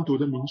们刚刚读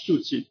的民数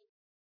记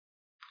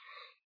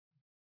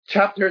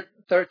Chapter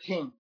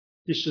 13.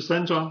 第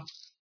13章。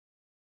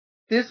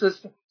This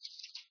is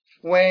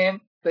when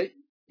the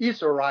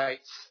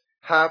Israelites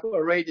have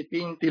already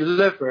been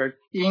delivered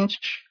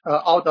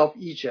out of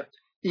Egypt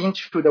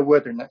into the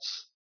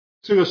wilderness.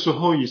 这个时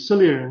候以色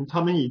列人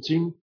他们已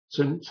经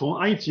从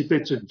埃及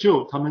被拯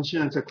救，他们现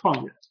在在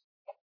旷野。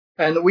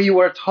And we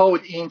were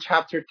told in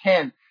chapter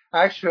 10,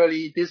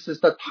 actually this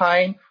is the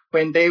time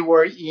when they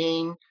were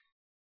in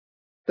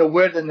the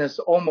wilderness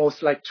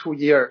almost like 2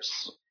 years.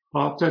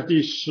 在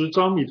第10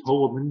章里头，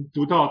我们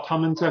读到他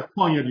们在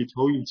旷野里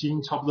头已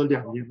经差不多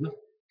2年了。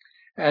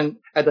And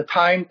at the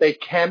time they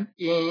camped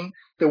in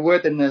the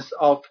wilderness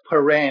of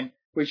Paran,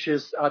 which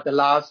is the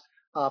last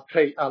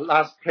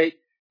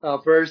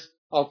verse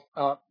of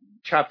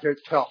chapter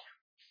 12.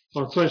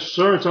 在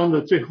12章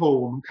的最后，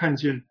我们看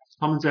见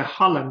他们在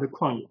哈兰的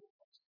旷野。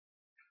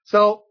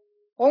So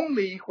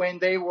only when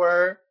they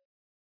were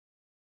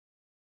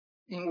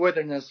in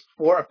wilderness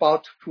for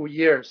about 2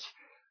 years,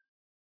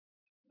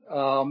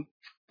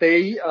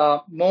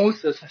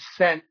 Moses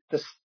sent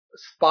the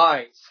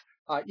spies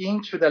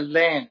into the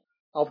land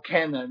of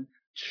Canaan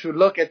to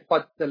look at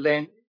what the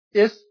land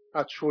is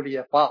truly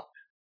about.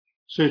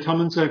 所以他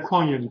们在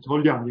旷野里头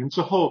2年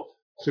之后，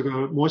这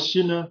个摩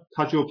西呢，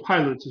他就派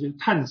了这些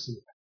探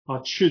子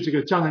去这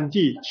个迦南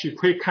地去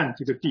窥看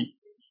这个地。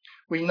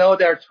We know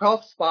there are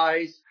 12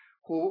 spies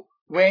who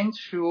went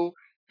to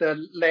the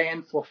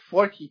land for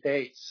 40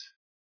 days.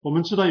 我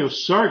们知道有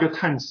12个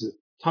探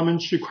子，他们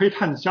去窥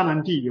探迦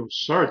南地有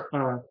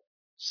40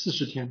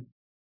天。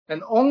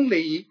And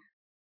only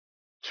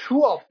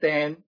 2 of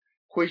them,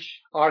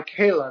 which are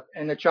Caleb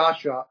and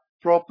Joshua,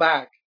 brought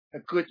back a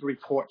good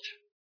report.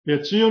 也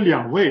只有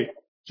2位，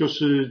就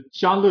是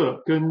迦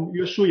勒跟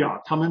约书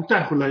亚，他们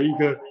带回来一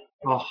个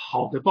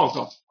好的报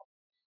告。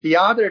The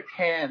other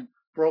 10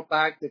 brought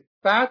back the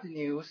bad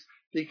news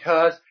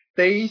because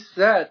they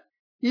said,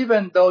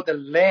 even though the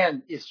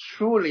land is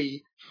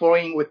truly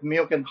flowing with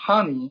milk and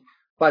honey,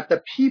 but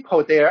the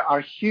people there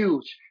are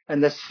huge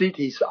and the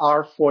cities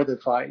are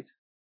fortified.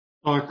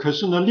 可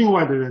是呢，另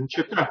外的人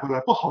却带回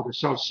来不好的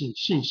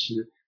信息。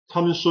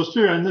他们说，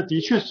虽然那的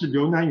确是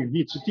流奶与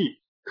蜜之地，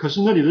可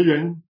是那里的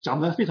人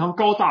长得非常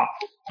高大，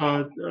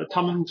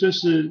他们真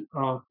是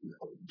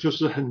就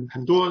是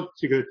很多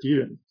这个敌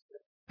人。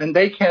And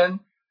they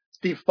can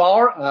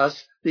devour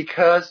us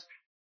because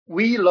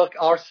we look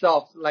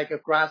ourselves like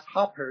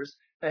grasshoppers,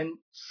 and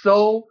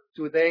so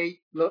they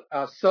look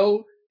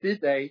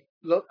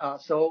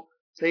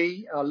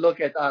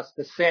at us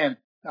the same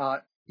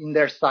in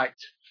their sight.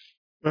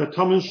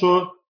 他们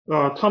说，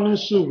他们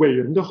是伟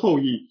人的后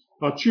裔，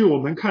据我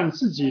们看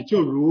自己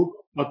就如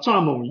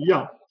蚱蜢一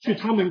样，据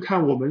他们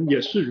看我们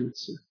也是如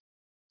此。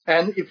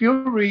And if you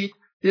read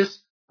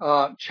this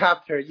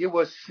chapter, you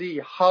will see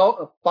how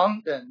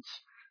abundant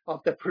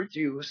of the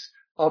produce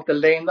of the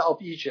land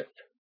of Egypt.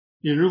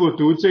 你如果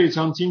读这一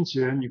章经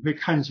节，你会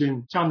看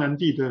见迦南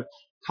地的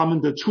他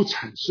们的出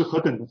产是何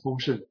等的丰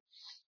盛。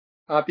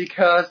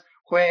Because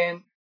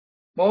when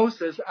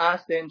Moses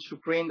asked them to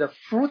bring the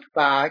fruit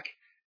back,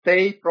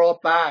 they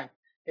brought back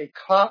a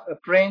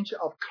branch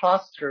of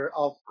cluster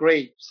of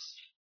grapes.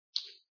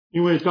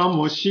 因为当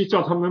摩西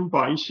叫他们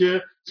把一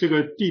些这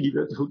个地里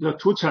的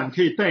土产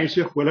可以带一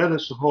些回来的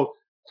时候，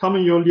他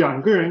们有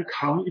2个人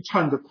扛一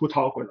串的葡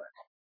萄回来。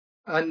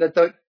And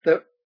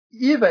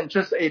even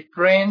just a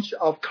branch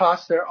of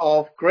cluster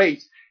of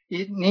grapes,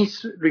 it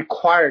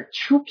require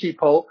 2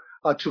 people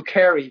to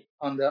carry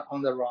on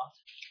the rod.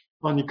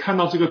 你看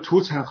到这个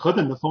土产何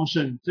等的丰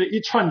盛，这一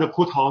串的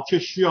葡萄却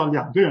需要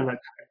2个人来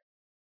抬。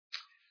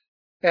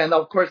And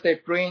of course, they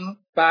bring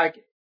back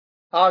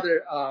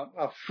other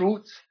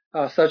fruits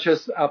such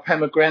as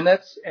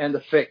pomegranates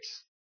and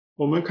figs.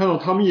 我们看到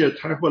他们也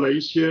抬回来一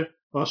些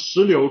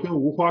石榴跟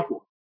无花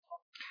果。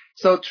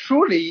So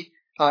truly,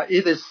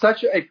 it is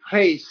such a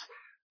place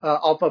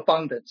of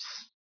abundance.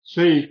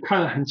 所以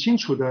看得很清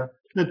楚的，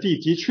那地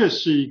的确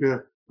是一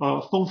个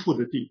丰富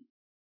的地。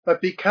But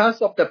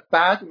because of the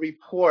bad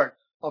report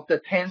of the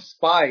 10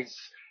 spies,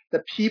 the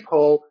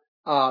people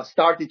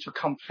started to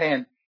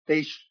complain.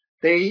 They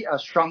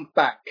shrunk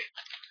back.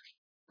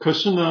 可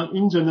是呢，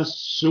因着那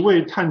10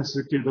位探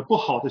子给了不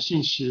好的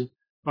信息，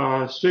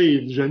所以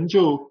人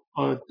就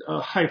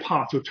害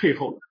怕，就退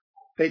后了。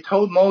They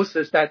told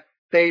Moses that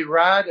they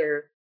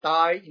rather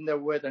die in the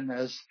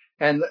wilderness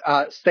and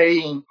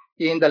staying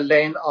in the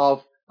land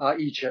of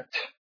Egypt.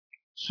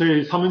 所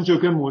以他们就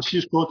跟摩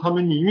西说，他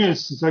们宁愿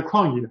死在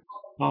旷野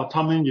啊，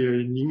他们也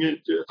宁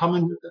愿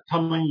他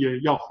们也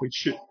要回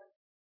去。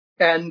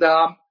And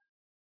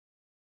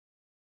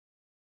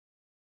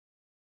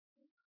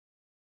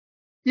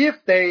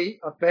if they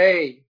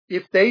obey,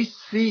 if they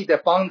see the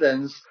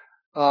abundance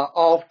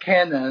of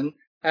Canaan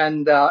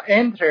and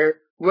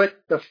enter with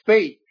the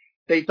faith,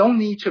 they don't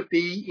need to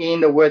be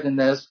in the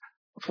wilderness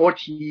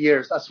 40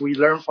 years, as we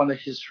learn from the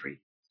history.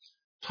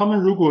 他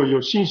们如果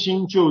有信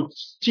心，就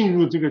进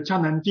入这个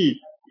迦南地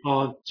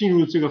进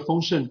入这个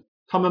丰盛，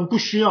他们不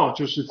需要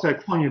就是在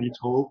旷野里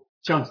头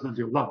这样子的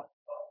流浪。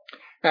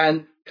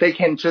And they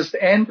can just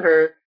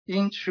enter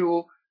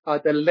into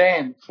the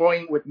land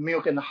flowing with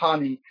milk and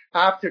honey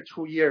after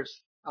 2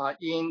 years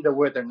in the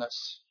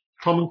wilderness.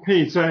 他们可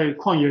以在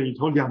旷野里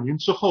头2年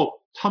之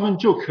后，他们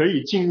就可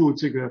以进入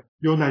这个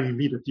流奶与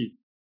蜜的地。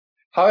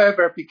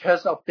However,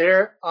 because of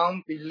their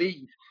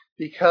unbelief,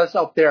 because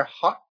of their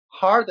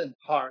hardened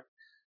heart,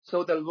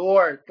 so the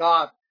Lord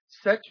God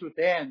said to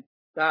them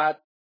that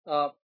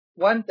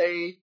one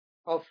day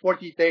of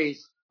 40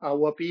 days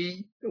will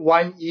be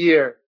 1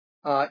 year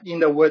in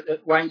the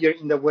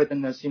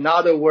wilderness. In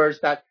other words,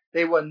 that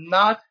they will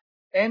not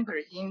enter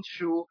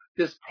into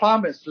this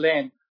promised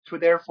land to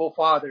their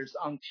forefathers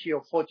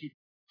until 40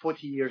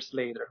 years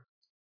later.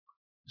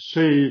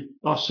 所以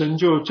神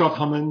就叫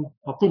他们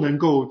不能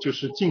够就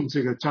是进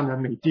这个迦南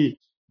美地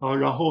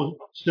然后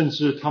甚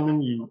至他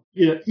们以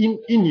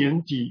一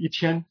年抵一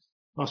天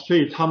所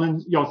以他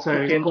们要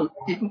在一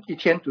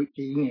天抵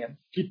一年，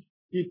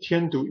一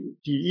天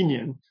抵一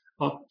年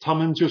他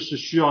们就是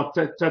需要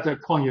在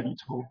旷野里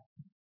头。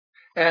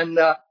And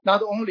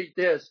not only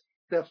this,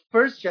 the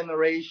first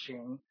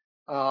generation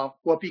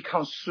will be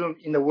consumed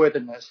in the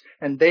wilderness,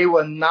 and they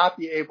will not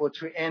be able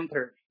to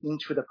enter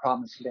into the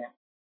promised land.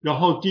 然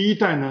后第一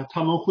代呢，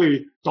他们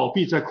会倒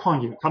闭在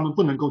旷野，他们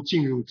不能够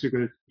进入这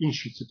个应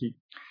许之地。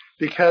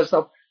Because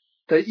of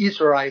the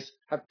Israelites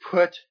have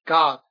put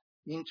God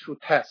into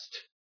test.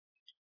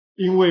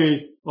 因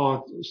为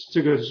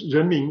这个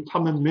人民他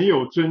们没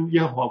有尊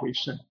耶和华为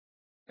圣。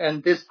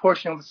And this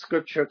portion of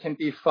scripture can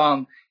be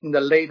found in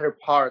the later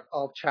part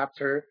of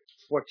chapter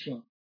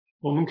 14.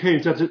 我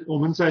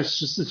们在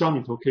14章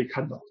里头可以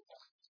看到。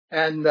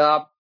And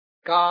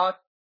God,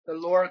 the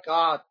Lord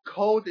God,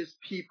 called his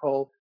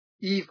people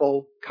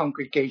evil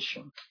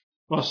congregation.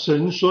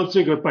 神说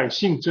这个百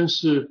姓真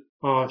是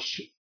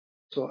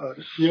作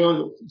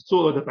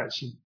恶的百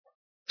姓。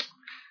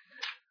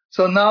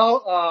So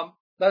now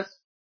let's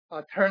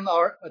turn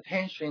our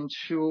attention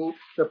to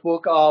the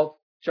book of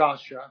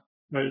Joshua.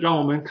 让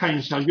我们看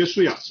一下约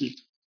书亚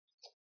记。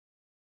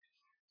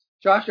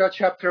Joshua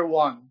chapter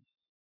 1.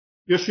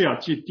 约书亚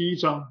记第1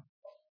章。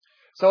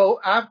So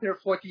after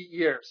 40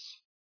 years,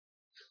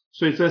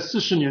 所以在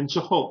40年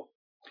之后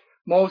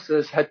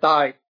Moses had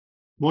died.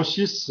 摩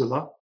西死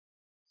了。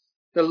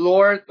The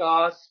Lord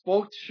God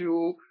spoke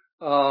to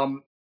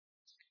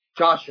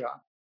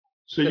Joshua,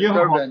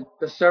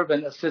 the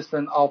servant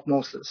assistant of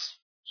Moses.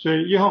 所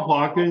以耶和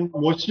华跟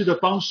摩西的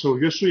帮手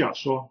约书亚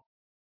说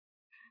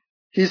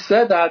He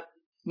said that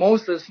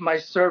Moses, my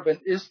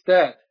servant, is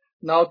dead.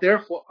 Now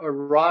therefore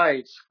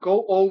arise,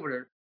 go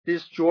over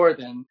this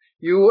Jordan,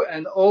 you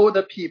and all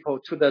the people,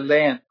 to the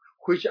land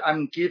which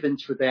I'm given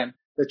to them,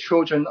 the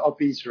children of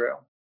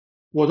Israel.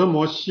 我的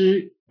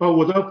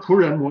仆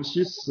人摩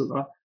西死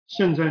了，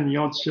现在你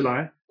要起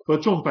来，和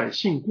众百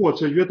姓过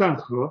这约旦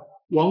河，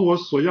往我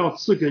所要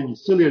赐给以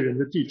色列人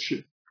的地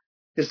去。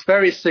It's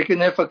very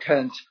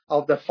significant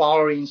of the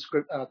following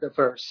the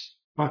verse.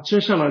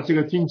 接下来这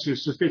个经节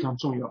是非常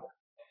重要的。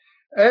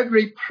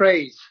Every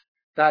place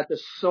that the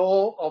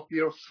sole of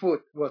your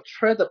foot will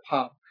tread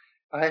upon,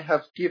 I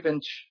have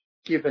given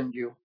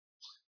you,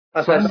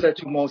 as I said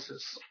to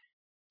Moses.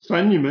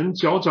 凡你们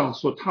脚掌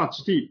所踏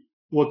之地，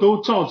我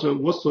都照着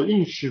我所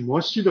应许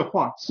摩西的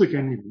话赐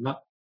给你们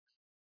了。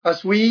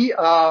As we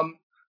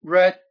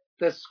read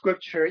the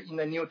scripture in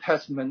the New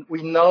Testament,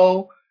 we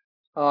know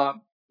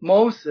both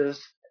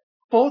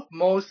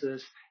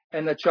Moses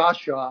and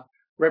Joshua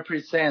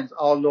represents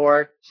our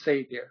Lord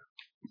Savior.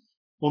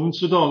 我们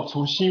知道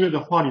从新约的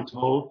话里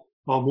头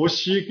摩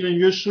西跟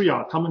约书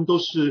亚他们都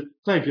是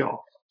代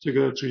表这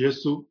个主耶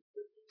稣。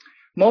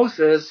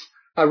Moses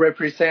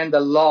represent the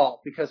law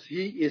because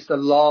he is the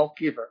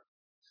lawgiver.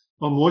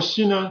 摩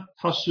西呢，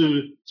他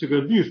是这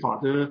个律法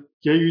的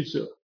给予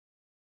者。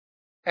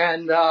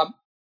And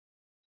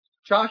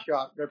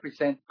Joshua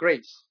represent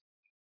grace.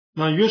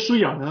 那约书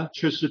亚呢，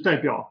却是代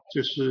表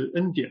就是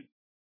恩典。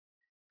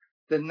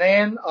The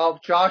name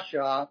of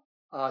Joshua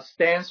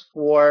stands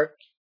for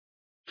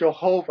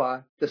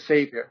Jehovah the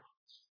Savior.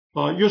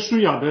 约书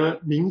亚的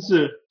名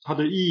字，它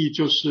的意义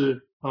就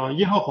是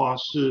耶和华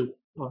是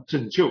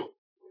拯救。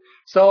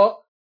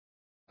So,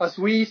 as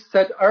we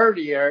said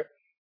earlier,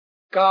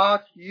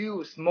 God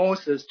used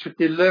Moses to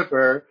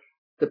deliver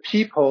the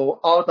people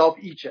out of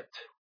Egypt.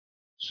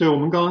 所以我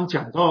们刚刚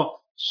讲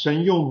到，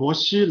神用摩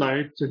西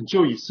来拯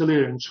救以色列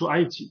人出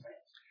埃及。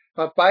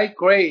But by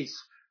grace,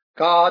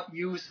 God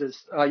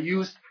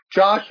used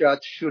Joshua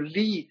to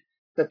lead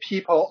the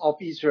people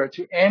of Israel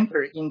to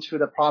enter into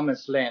the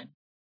promised land.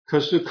 可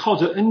是靠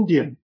着恩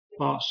典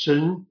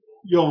神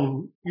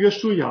用约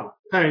书亚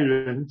带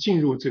人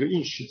进入这个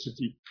应许之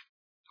地。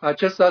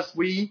Just as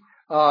we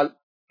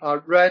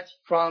read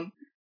from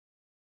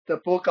the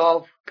book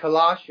of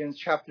Colossians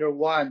chapter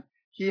 1,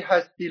 he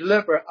has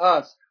delivered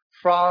us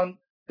from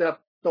the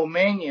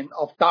dominion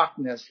of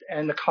darkness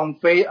and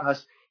convey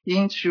us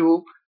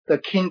into the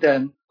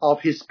kingdom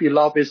of his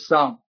beloved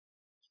Son.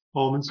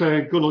 我们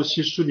在哥罗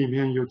西书里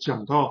面有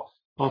讲到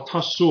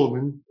他使我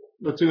们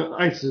的这个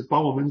爱子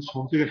把我们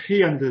从这个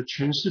黑暗的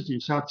权势底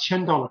下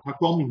迁到了他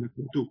光明的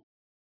国度。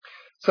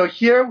So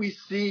here we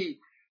see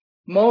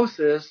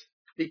Moses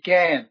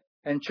began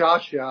and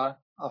Joshua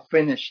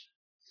finished.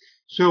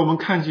 所以我们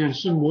看见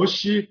是摩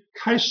西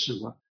开始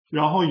了，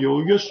然后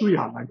由约书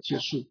亚来结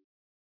束。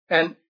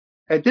And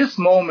at this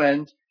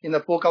moment in the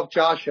book of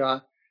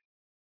Joshua,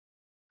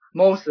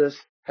 Moses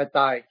had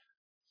died.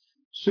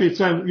 所以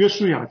在约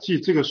书亚记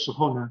这个时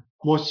候呢，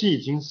摩西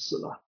已经死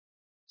了。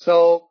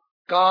So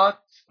God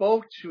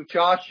spoke to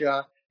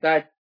Joshua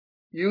that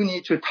you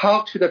need to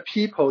talk to the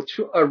people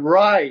to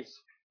arise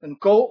and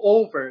go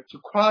over, to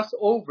cross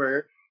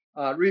over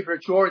River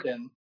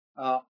Jordan,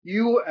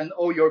 you and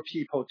all your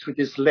people to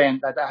this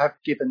land that I have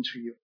given to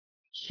you.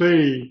 所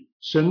以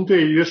神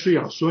对约书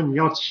亚说，你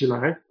要起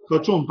来和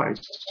众百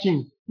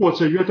姓过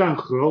这约旦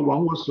河，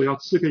往我所要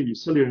赐给以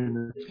色列人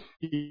的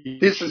地。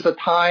 This is the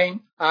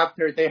time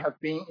after they have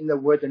been in the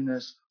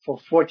wilderness for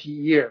 40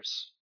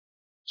 years.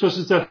 这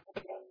是在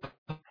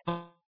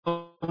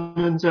他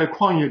们在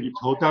旷野里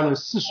头待了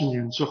40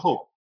年之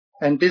后。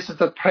 And this is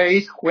the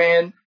place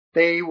when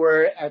they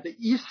were at the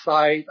east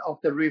side of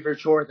the River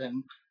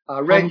Jordan,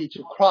 ready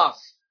to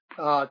cross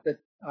the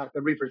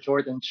River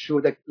Jordan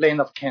to the land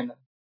of Canaan.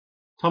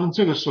 他们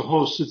这个时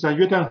候是在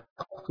约旦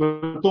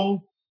河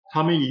东，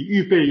他们已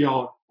预备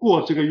要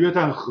过这个约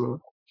旦河。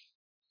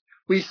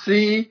 We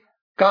see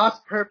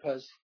God's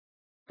purpose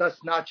does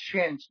not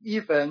change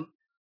even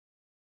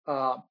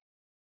the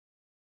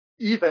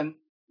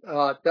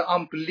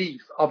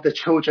unbelief of the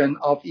children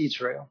of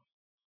Israel.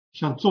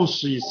 像纵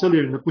使以色列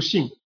人的不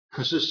幸，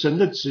可是神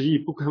的旨意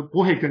不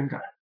会更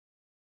改。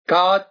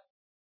 God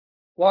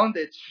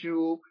wanted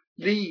to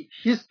lead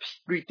his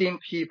redeemed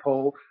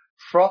people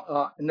from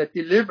and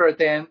deliver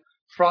them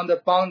from the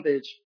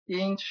bondage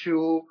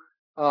into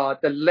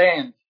the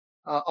land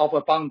of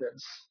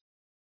abundance.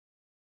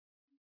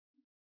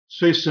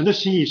 所以神的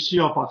心意是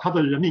要把他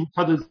的人民、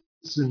他的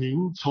子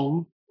民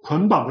从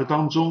捆绑的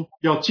当中，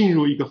要进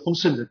入一个丰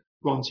盛的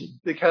光景。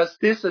 Because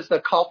this is the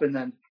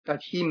covenant that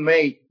he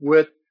made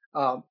with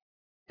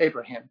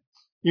Abraham.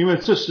 因为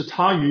这是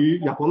他与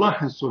亚伯拉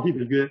罕所立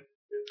的约。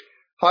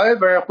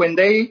 However, when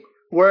they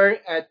were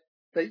at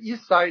the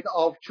east side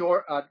of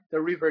the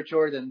River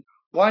Jordan,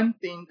 one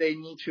thing they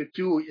need to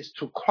do is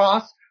to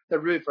cross the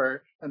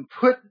river and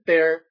put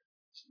their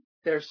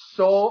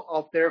sole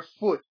of their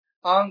foot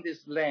on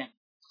this land.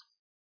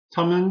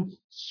 他们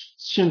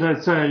现在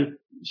在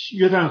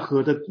约旦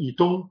河的以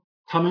东，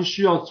他们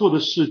需要做的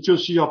事就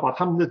是要把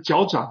他们的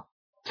脚掌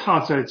踏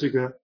在这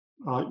个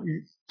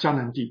迦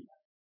南地，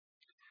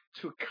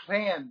 To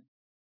claim,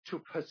 to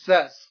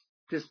possess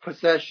this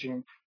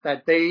possession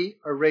that they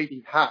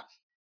already have.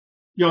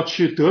 要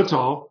去得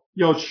着，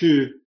要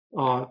去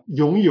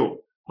拥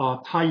有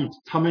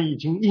他们已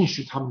经应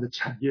许他们的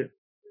产业。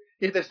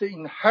 It is the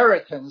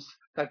inheritance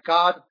that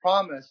God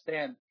promised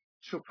them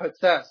to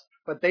possess,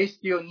 but they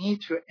still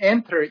need to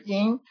enter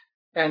in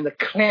and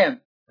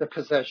claim the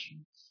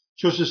possession.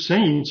 就是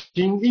神已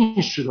经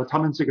应许了他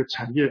们这个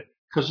产业，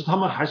可是他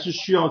们还是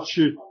需要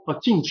去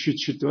进去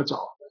得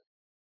着。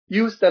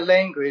 Use the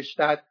language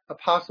that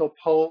Apostle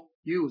Paul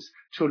used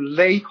to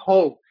lay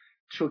hold,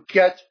 to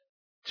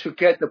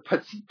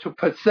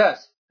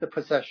possess the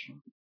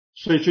possession.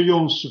 所以就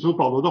用使徒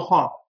保罗的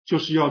话，就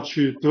是要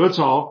去得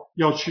着，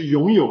要去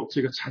拥有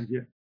这个产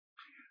业。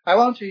 I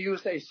want to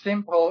use a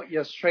simple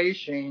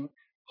illustration,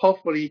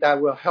 hopefully that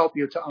will help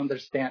you to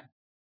understand.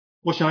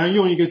 我想要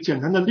用一个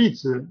简单的例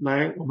子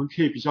来，我们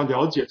可以比较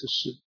了解这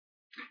事。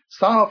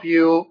 Some of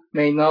you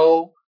may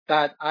know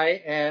that I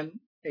am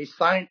a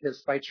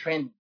scientist by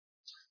training.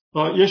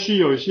 也许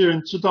有一些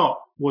人知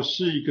道我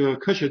是一个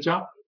科学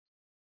家。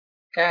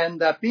 And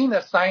being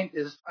a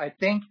scientist, I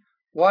think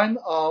one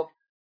of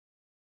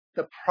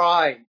the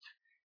pride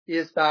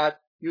is that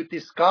you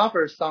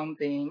discover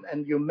something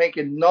and you make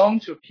it known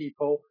to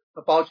people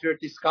about your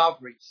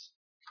discoveries.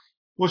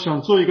 我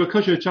想做一个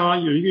科学家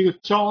有一个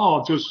骄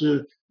傲，就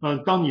是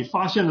当你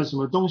发现了什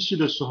么东西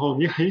的时候，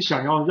你很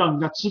想要让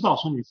人家知道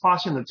说你发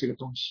现了这个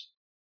东西。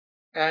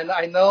 And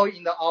I know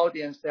in the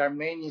audience there are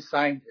many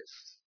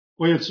scientists.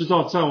 我也知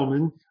道在我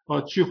们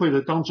聚会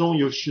的当中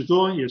有许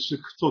多也是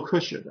做科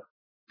学的。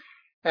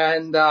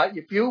 And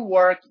if you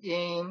work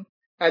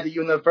at the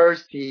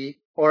university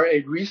or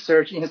a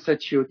research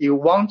institute, you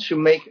want to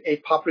make a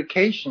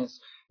publications,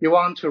 you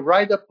want to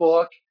write a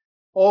book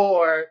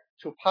or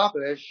to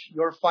publish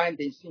your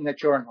findings in a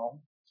journal.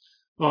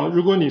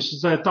 如果你是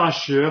在大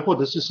学或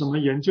者是什么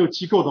研究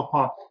机构的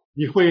话，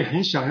你会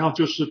很想要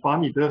就是把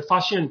你的发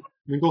现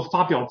能够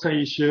发表在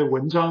一些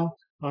文章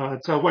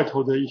在外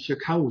头的一些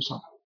刊物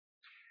上。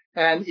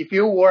And if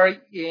you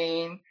work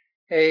in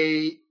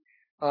a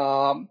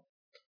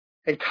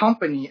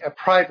company, a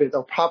private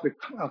or public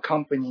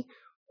company,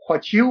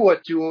 what you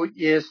would do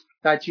is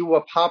that you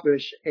will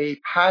publish a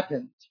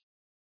patent.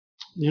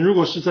 你如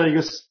果是在一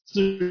个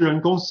私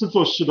人公司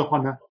做事的话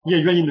呢，你也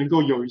愿意能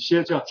够有一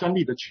些这样专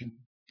利的权利。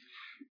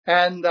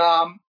And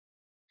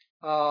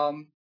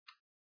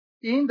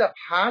in the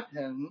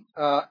patent,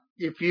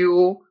 if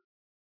you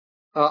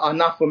are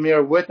not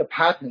familiar with the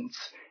patents,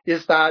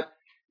 is that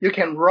you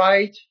can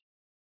write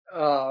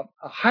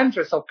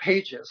hundreds of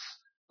pages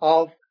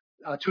of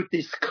to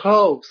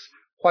disclose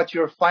what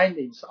your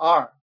findings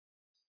are.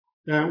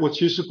 我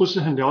其实不是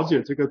很了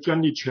解这个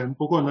专利权，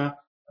不过呢，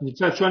你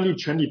在专利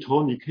权里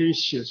头，你可以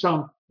写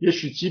上也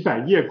许几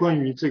百页关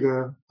于这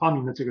个发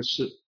明的这个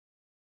事。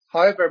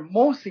However,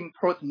 most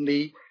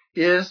importantly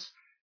is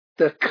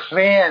the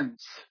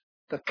claims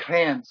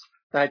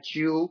that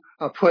you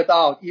put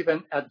out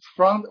even at the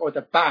front or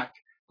the back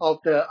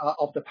of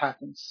the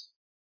patents.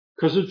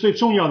 可是最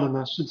重要的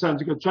呢，是在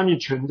这个专利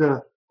权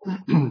的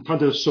它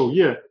的首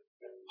页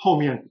后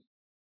面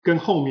跟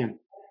后面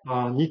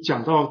你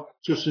讲到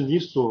就是你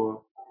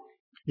所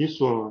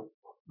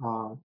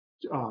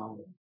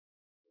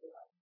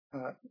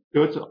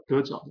得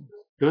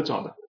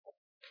着的。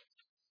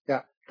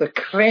Yeah, the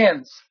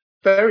claims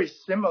very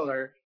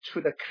similar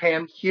to the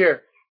claim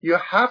here. You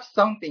have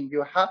something,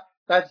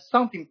 that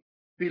something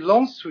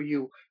belongs to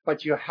you,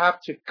 but you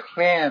have to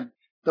claim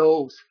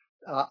those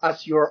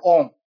as your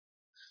own.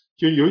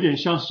 就有点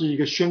像是一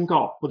个宣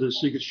告或者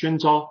是一个宣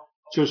召，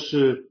就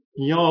是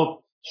你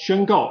要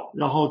宣告，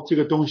然后这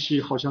个东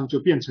西好像就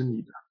变成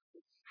你的。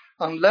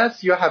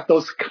Unless you have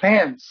those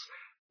claims,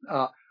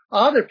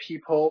 other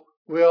people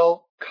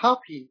will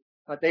copy.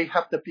 They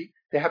have the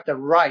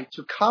right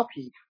to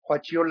copy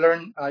what you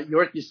learn,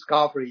 your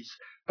discoveries.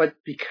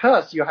 But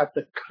because you have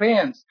the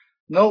claims,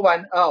 no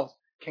one else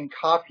can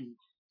copy.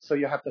 So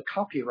you have the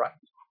copyright.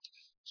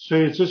 所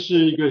以这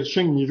是一个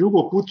你如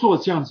果不做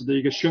这样子的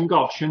一个宣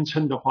告宣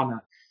称的话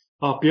呢，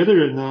别的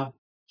人呢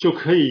就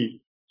可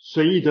以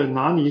随意的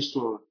拿你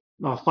所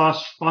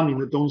发明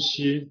的东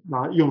西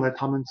用来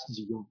他们自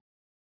己用。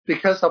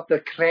Because of the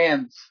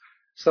claims,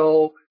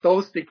 so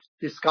those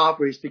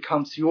discoveries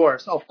becomes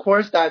yours. Of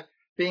course, that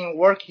being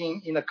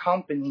working in the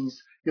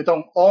companies, you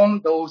don't own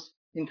those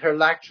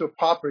intellectual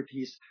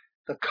properties.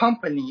 The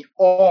company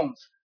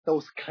owns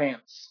those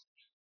claims.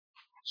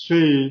 所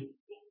以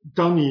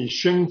当你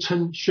宣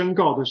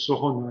告的时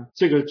候呢，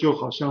这个就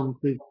好像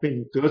被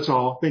你得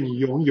着，被你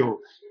拥有，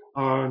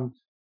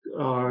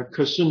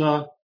可是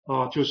呢，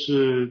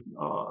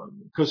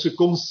可是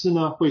公司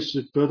呢会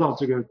是得到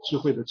这个智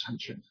慧的产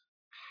权。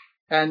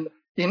And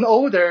in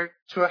order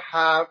to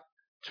have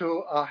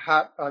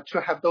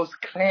those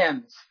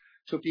claims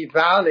to be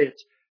valid,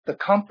 the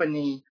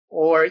company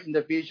or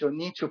individual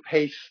need to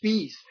pay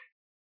fees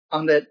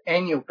on an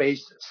annual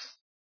basis.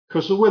 可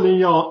是为了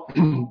要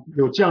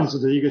有这样子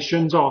的一个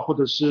宣召或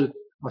者是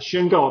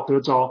宣告得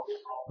着，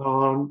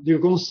这个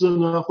公司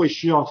呢会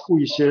需要付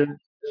一些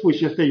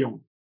费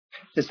用。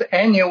It's an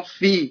annual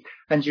fee,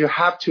 and you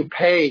have to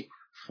pay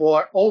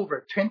for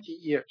over 20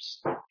 years,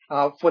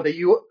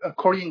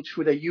 according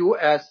to the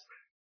U.S.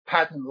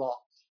 patent law.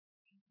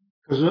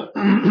 可是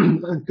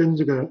跟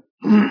这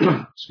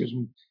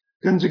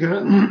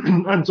个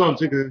按照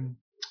这个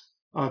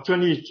专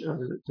利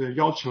的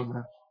要求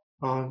呢，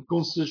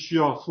公司需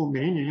要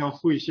每一年要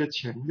付一些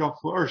钱，要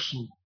付20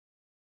年。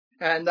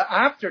And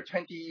after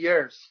 20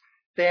 years,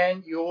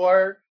 then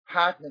your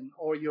patent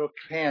or your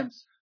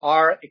claims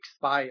are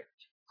expired.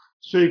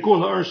 所以过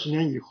了20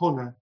年以后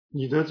呢，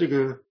你的这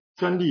个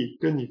专利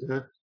跟你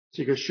的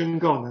这个宣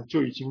告呢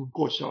就已经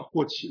过期了。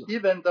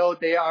Even though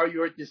they are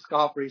your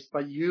discoveries,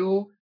 but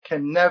you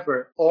can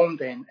never own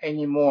them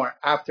anymore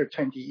after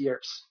 20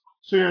 years.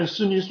 虽然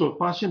是你所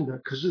发现的，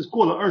可是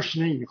过了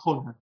20年以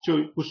后呢，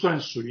就不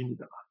算属于你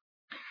的了。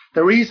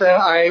The reason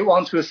I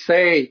want to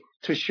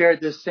share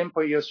this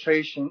simple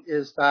illustration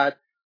is that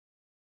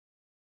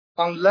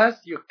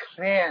unless you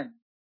claim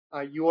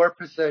your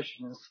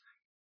possessions,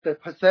 the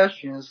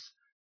possessions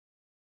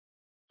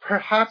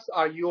perhaps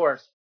are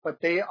yours, but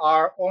they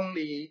are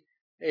only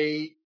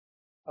a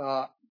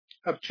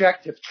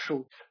objective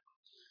truth.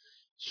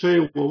 所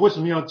以我为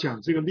什么要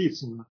讲这个例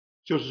子呢？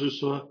就是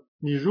说，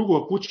你如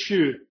果不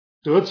去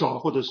得着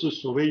或者是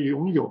所谓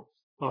拥有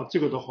这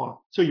个的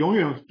话，这永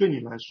远对你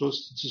来说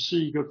只是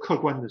一个客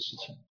观的事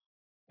情。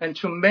And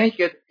to make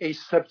it a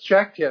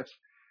subjective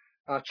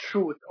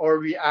truth or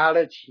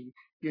reality,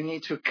 you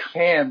need to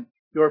claim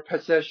your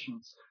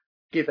possessions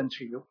given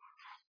to you.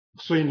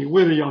 所以你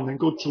为了要能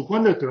够主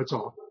观的得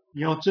着，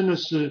你要真的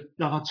是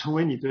让它成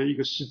为你的一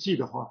个实际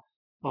的话，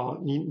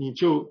你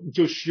就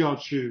需要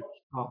去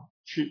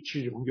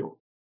拥有。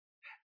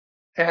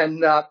And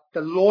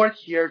the Lord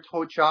here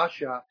told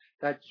Joshua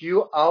that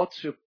you ought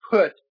to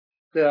put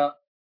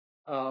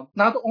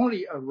not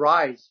only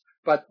arise,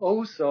 but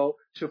also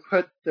to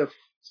put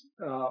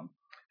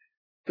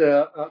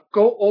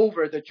go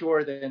over the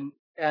Jordan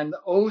and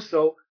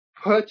also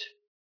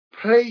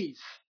place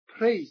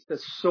the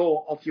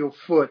sole of your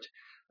foot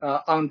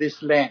on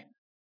this land.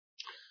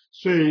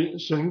 所以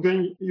神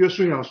跟约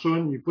书亚说，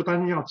你不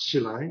单要起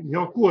来，你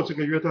要过这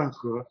个约旦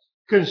河，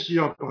更是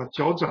要把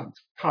脚掌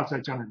踏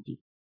在迦南地，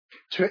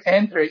 to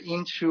enter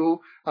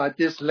into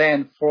this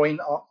land flowing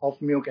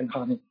of milk and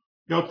honey.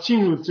 要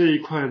进入这一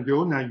块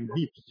流奶与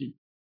蜜之地。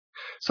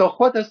 So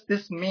what does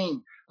this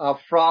mean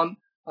from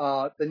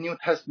the New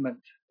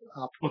Testament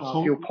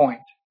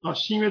viewpoint?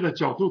 新约的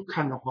角度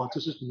看的话，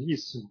这是什么意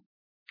思呢？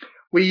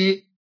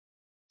 We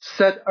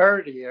said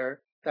earlier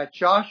that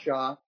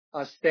Joshua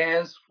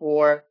stands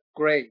for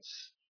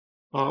grace.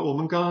 我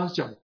们刚刚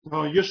讲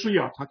到约书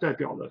亚，他代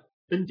表了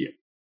恩典，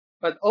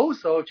 But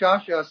also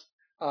Joshua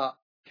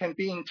can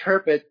be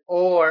interpreted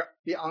or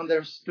be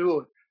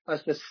understood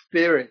as the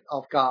Spirit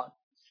of God.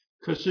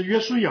 可是约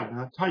书亚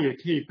呢，他也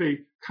可以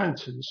被看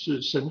成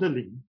是神的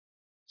灵。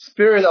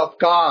 Spirit of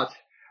God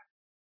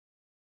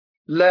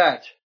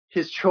let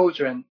his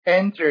children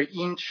enter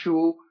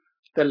into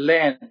the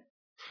land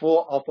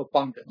full of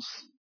abundance.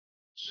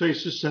 所以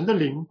是神的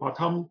灵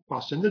把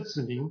神的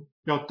子民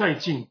要带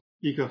进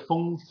一个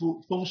丰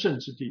盛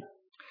之地。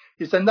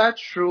 Isn't that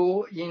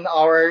true in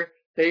our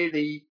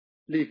daily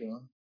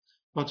living?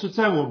 这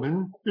在我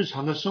们日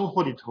常的生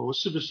活里头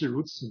是不是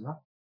如此呢？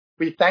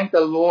 We thank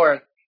the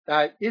Lord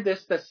that it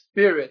is the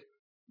Spirit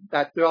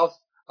that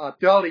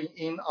dwelling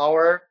in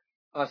our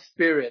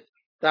spirit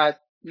that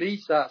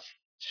leads us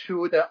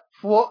to the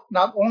full,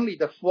 not only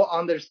the full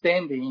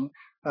understanding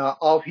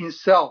of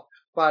Himself,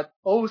 but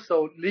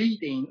also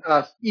leading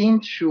us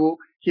into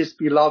His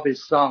beloved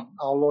Son,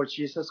 our Lord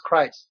Jesus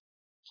Christ.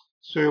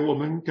 所以我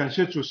们感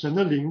谢主，神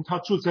的灵他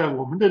住在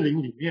我们的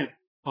灵里面，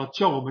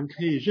叫我们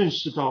可以认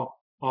识到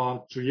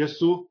主耶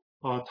稣，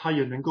他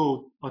也能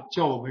够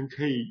叫我们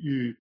可以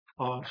与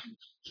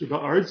主的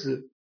儿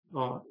子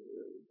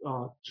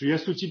主耶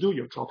稣基督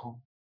有交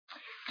通。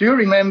 Do you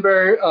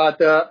remember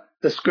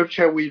the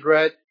scripture we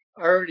read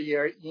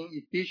earlier in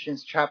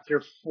Ephesians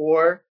chapter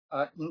 4,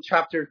 in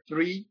chapter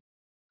 3,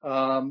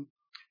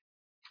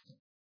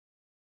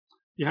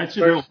 你还记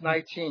得 verse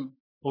 19?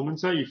 我们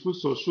在以弗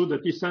所书的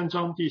第3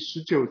章第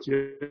19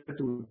节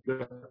读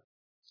的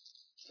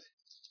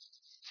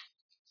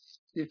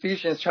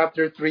Ephesians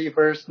chapter 3,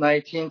 verse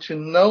 19, to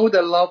know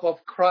the love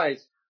of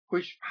Christ,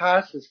 which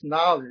passes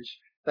knowledge,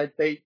 that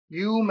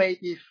you may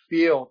be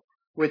filled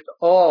with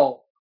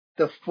all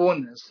the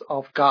fullness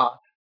of God.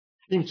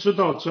 并知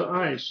道这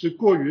爱是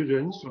过于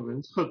人所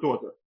能测度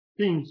的，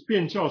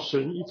便叫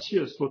神一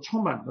切所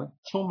充满了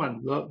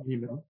你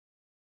们。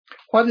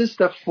 What is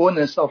the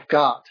fullness of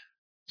God?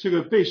 这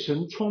个被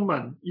神充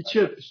满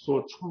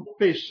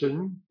被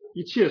神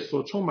一切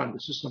所充满的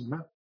是什么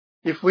呢？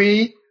 If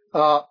we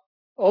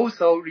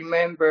also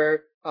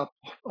remember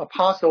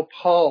Apostle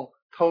Paul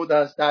told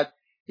us that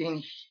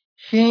in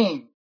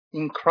him,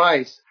 in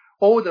Christ,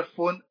 all the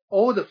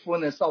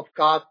fullness of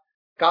God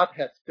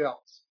has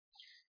dwelt.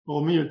 我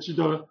们也记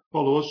得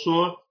保罗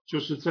说，就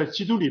是在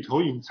基督里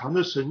头隐藏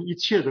着神一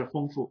切的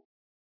丰富。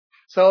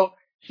 So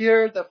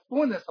here the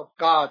fullness of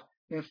God,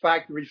 in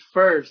fact,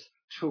 refers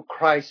to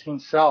Christ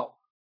himself.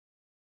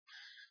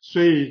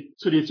 所以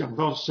这里讲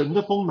到神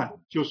的丰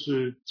满，就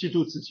是基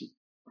督自己。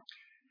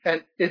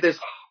 And it is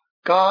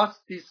God's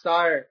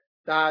desire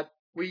that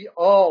we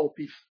all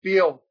be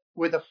filled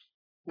with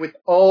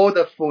all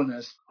the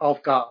fullness of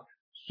God.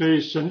 所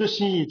以神的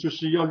心意就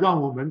是要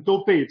让我们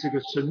都被这个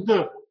神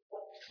的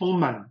丰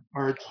满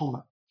而充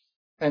满，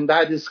 And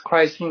that is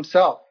Christ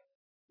himself.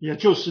 也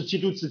就是基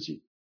督自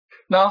己。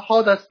 Now,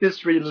 how does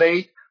this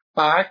relate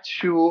back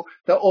to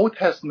the Old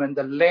Testament,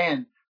 the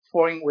land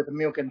flowing with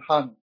milk and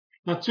honey?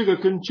 那这个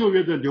跟旧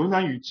约的流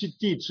奶与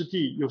地之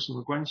地有什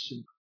么关系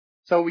呢？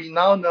 So we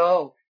now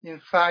know, in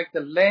fact,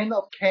 the land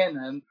of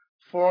Canaan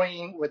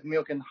flowing with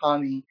milk and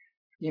honey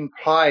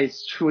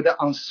implies to the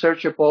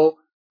unsearchable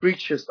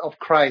riches of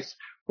Christ,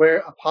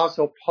 where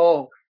Apostle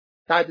Paul,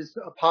 that is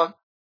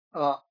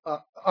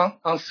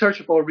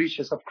unsearchable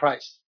riches of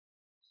Christ.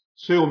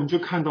 所以我们就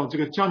看到这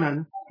个迦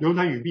南流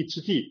奶与蜜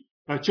之地，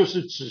就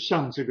是指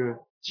向这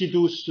个基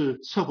督是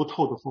测不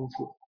透的丰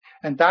富。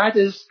 And that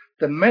is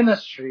the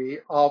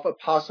ministry of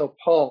Apostle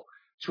Paul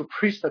to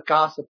preach the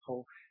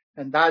gospel,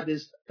 and that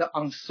is the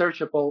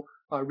unsearchable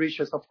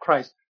riches of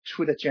Christ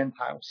to the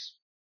Gentiles.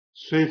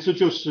 所以这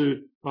就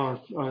是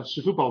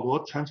使徒保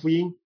罗传福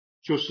音，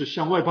就是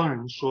向外邦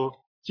人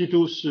说，基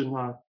督是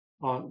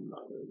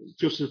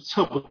就是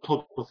测不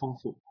透的丰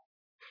富。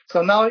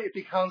 So now it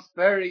becomes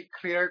very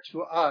clear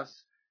to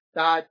us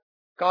that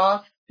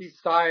God's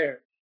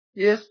desire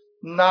is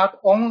not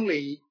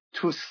only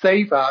to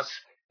save us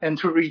and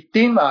to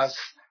redeem us,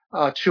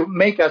 to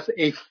make us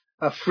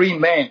a free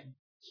man.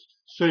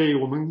 所以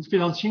我们非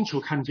常清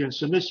楚看见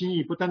神的心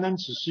意，不单单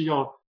只是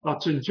要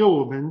拯救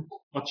我们，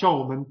叫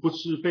我们不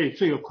是被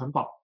罪恶捆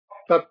绑，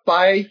 But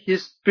by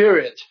His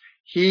Spirit,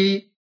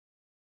 He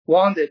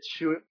wanted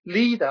to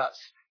lead us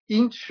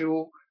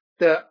into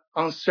the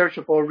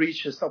unsearchable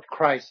riches of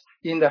Christ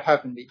in the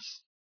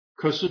heavenlies.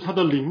 可是他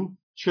的灵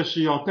却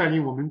是要带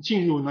领我们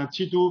进入那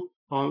基督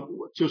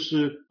就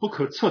是不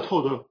可测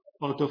透的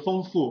的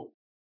丰富。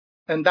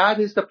And that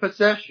is the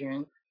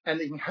possession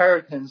and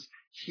inheritance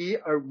he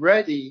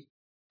already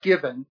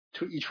given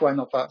to each one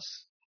of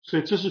us. 所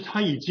以这是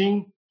他已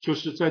经就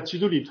是在基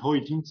督里头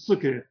已经赐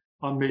给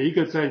每一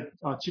个在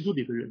基督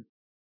里的人。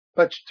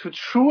But to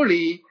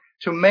truly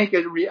to make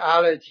it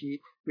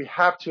reality, we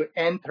have to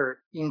enter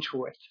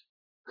into it.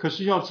 可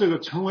是要这个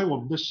成为我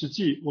们的实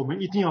际，我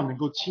们一定要能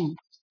够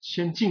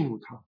先进入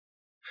它。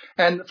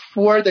And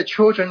for the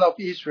children of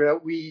Israel,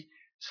 we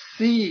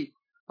see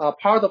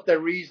part of the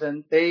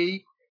reason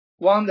they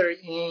wandered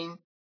in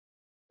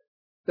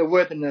the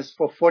wilderness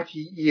for 40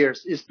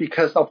 years is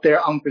because of their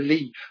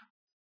unbelief.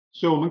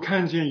 所以我们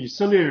看见以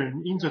色列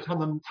人因着他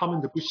们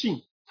的不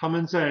信，他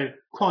们在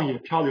旷野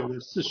漂流了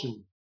40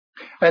年。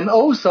And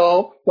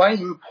also, one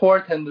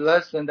important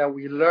lesson that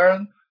we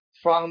learn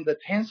from the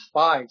 10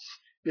 spies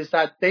is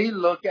that they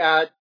look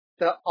at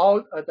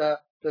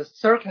the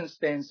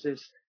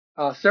circumstances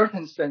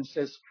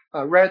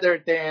rather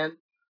than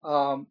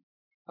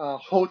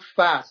hold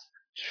fast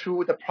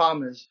to the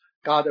promise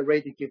God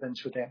already given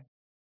to them.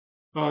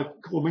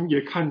 我们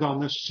也看到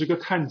那10个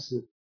探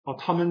子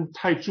他们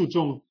太注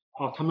重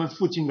他们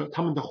附近的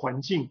他们的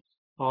环境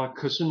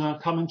可是呢，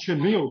他们却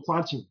没有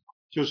抓紧，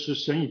就是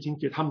神已经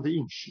给他们的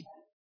应许。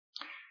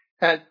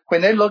And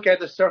when they look at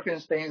the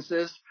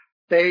circumstances,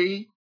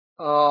 they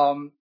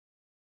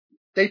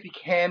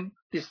became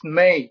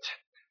dismayed,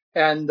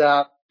 and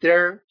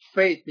their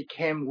faith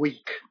became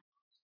weak.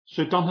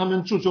 所以当他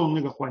们注重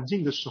那个环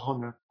境的时候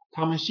呢，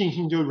他们信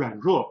心就软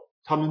弱，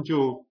他们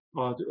就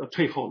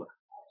退后了。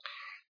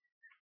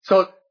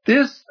So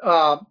this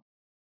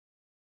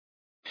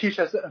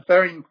teaches a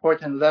very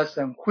important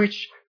lesson,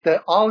 which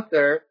the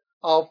author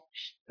of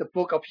the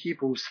book of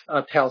Hebrews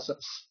tells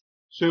us.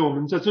 所以我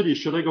们在这里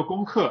学了一个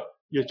功课，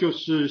也就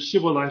是希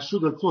伯来书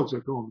的作者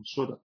跟我们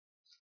说的。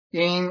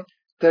In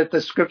the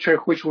scripture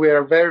which we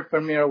are very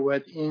familiar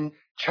with in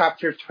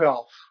chapter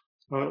 12.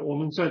 我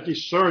们在第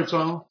12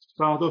章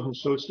大家都很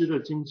熟悉的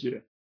经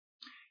节。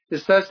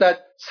It says that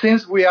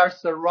since we are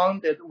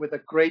surrounded with a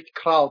great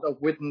cloud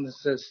of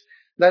witnesses,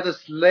 let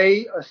us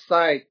lay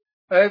aside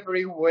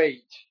every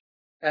weight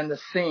and the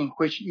sin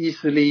which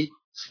easily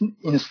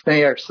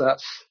ensnares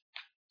us.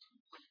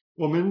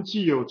 我们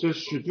既有这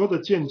许多的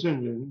见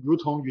证人，如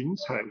同云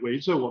彩围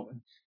着我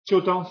们，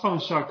就当放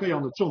下各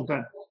样的重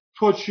担，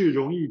脱去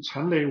容易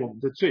缠累我们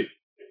的罪。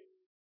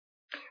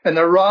And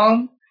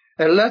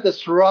let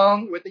us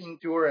run with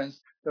endurance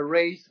the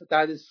race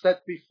that is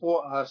set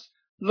before us,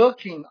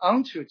 looking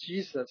unto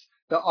Jesus,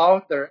 the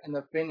author and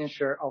the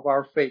finisher of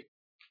our faith.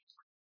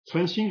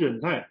 存心忍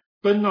耐，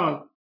奔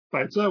那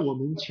摆在我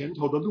们前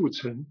头的路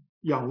程，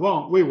仰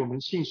望为我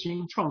们信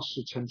心创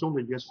始成终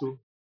的耶稣。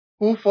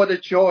Who for the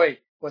joy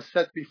was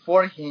set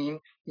before him,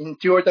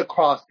 endured the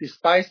cross,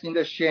 despising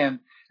the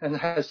shame, and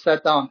has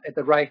sat down at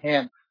the right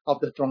hand of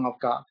the throne of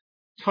God.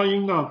 他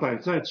因那摆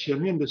在前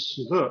面的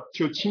喜乐，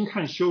就轻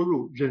看羞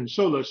辱，忍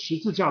受了十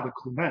字架的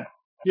苦难，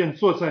便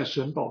坐在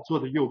神宝座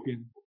的右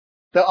边。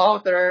The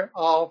author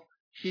of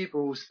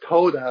Hebrews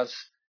told us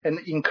and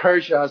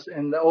encouraged us,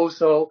 and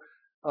also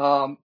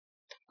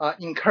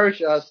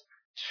encouraged us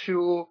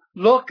to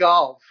look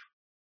off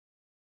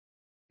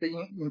the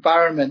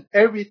environment,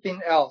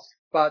 everything else,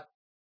 but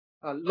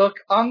look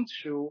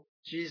unto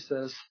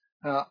Jesus,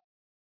 the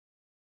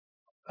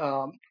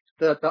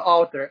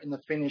author and the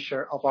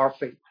finisher of our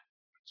faith.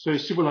 所以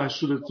希伯来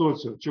书的作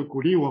者就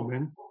鼓励我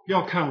们，不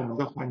要看我们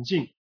的环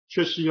境，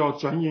却是要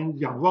转眼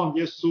仰望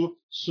耶稣，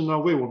是那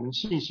为我们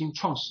信心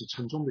创始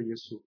成终的耶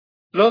稣。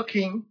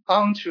Looking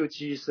unto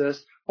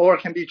Jesus, or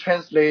can be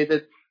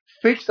translated,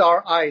 fix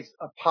our eyes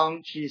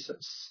upon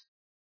Jesus.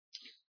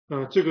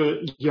 这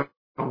个仰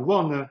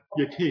望呢，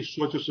也可以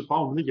说就是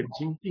把我们的眼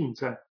睛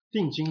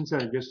定睛在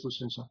耶稣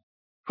身上。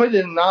Put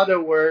in other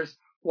words,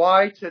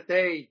 why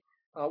today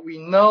we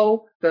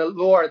know the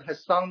Lord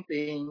has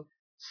something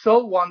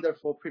so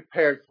wonderful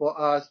prepared for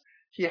us.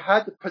 He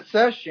had the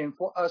possession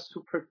for us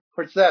to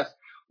possess.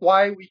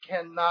 Why we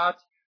cannot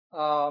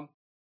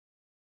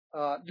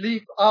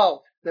live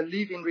out the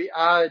living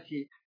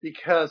reality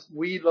because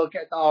we look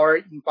at our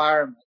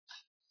environment.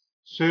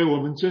 所以我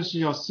们真是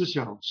要思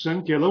想，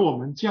神给了我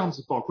们这样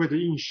子宝贵的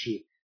应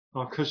许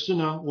可是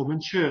呢，我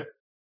们却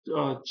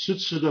迟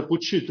迟的不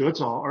去得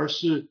着，而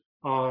是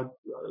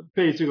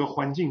被这个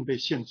环境被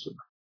限制了。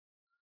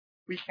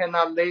We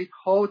cannot lay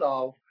hold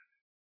of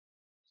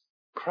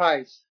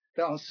Christ,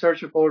 the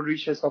unsearchable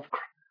riches of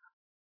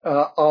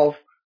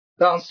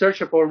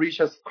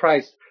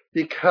Christ,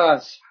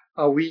 because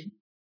we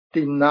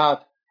did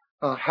not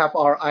have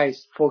our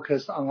eyes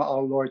focused on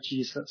our Lord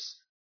Jesus.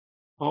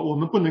 我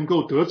们不能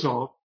够得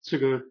着这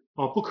个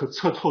不可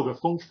测透的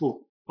丰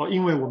富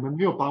因为我们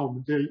没有把我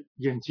们的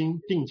眼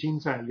睛定睛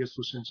在耶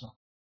稣身上。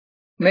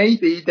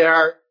Maybe there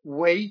are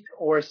weight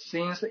or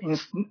sins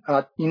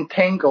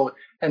entangled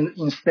and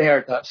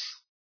ensnared us.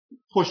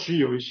 或许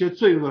有一些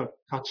罪恶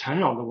它缠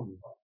绕了我们。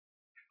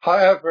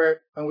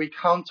However, when we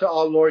come to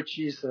our Lord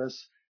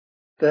Jesus,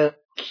 the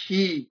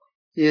key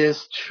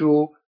is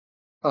to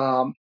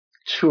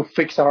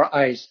fix our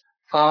eyes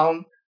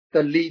on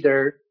the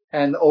leader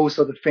and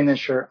also the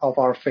finisher of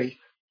our faith.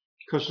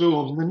 可是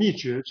我们的秘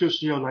诀就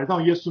是要来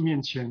到耶稣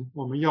面前，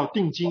我们要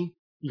定睛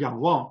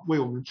仰望为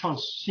我们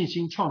信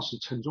心创始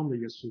成终的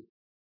耶稣。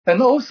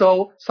And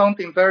also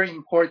something very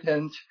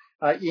important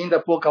in the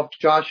book of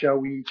Joshua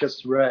we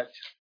just read.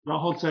 然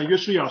后在约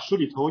书亚书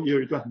里头也有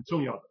一段很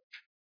重要的，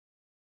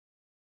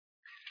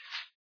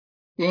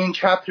 In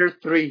chapter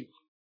 3,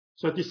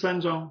 在第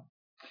3章，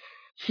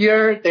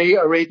 here they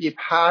already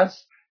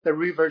passed the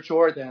river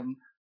Jordan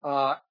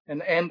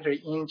and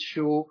entered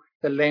into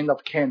the land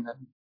of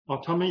Canaan.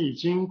 他们已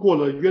经过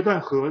了约旦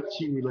河，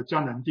进入了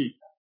迦南地。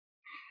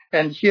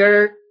 And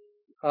here,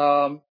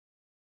 in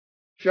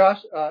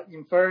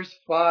verse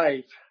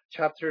 5,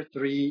 chapter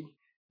 3,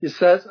 it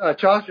says,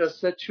 Joshua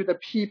said to the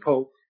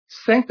people,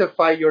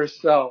 sanctify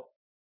yourself,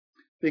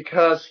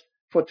 because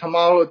for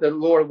tomorrow the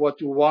Lord will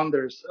do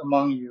wonders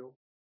among you.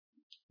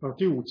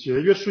 第5节，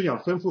约书亚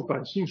吩咐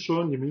百姓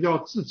说：“你们要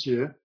自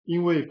洁，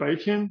因为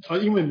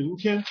明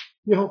天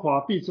耶和华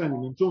必在你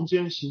们中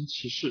间行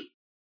奇事。”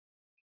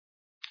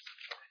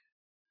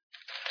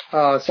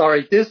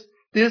 Sorry, this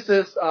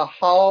is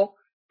how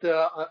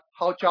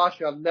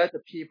Joshua led the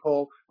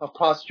people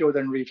across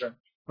Jordan River.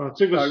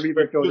 这个是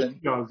River 约 Jordan. 书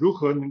亚如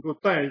何能够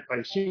带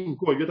百姓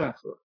过约旦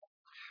河。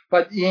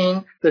 But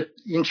in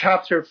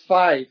chapter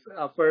 5,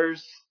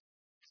 verse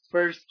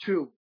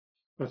 2,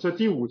 在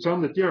第5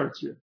章的第2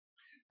节，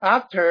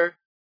 after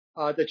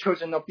the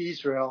children of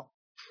Israel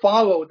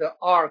follow the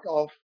ark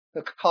of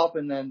the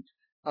covenant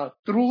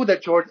through the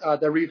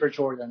river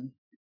Jordan,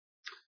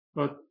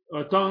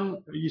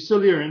 当以色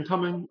列人他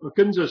们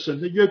跟着神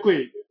的约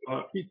柜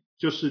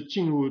就是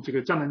进入这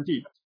个迦南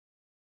地，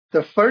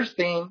 the first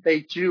thing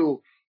they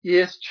do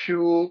is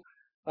to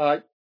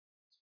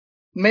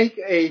make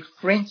a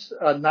flint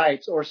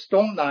knife or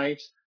stone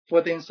knives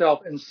for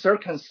themselves and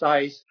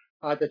circumcise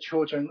the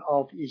children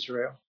of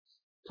Israel.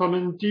 他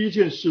们第一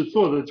件事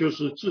做的就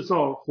是制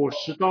造火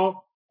石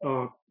刀，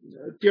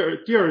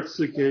第二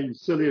次给以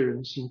色列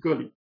人行割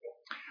礼。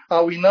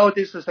 We know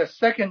this is the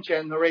second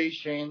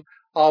generation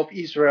of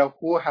Israel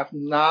who have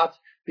not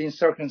been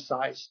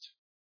circumcised.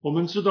 我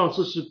们知道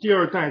这是第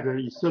2代的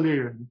以色列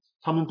人，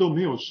他们都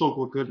没有受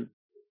过割礼。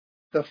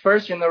 The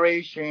first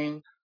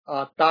generation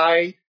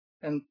died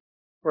and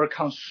were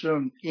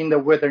consumed in the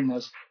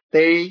wilderness.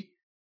 They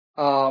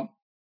did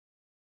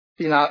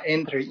not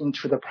enter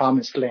into the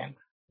promised land.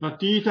 那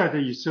第1代的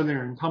以色列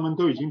人，他们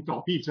都已经倒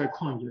闭在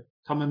旷野，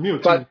他们没有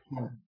进入迦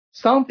南。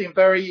 Something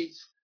very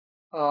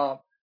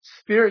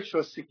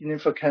spiritual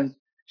significance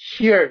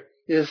here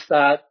is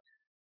that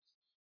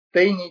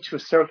they need to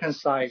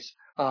circumcise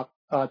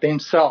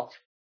themselves.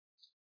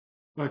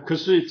 可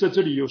是在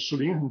这里有属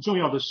灵很重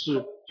要的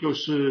事，就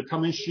是他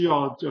们需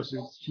要就是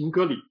行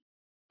割礼。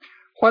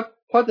 What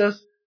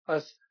does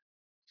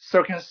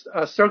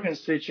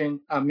circumcision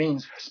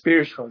means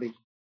spiritually?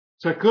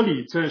 在割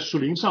礼在属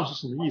灵上是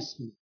什么意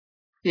思呢？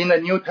 In the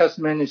New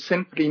Testament, it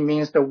simply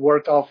means the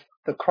work of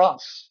the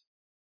cross.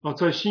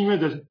 在新约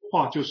的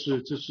话就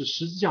是这是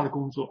十字架的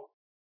工作。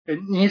 It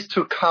needs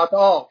to cut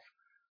off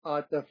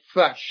the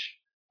flesh,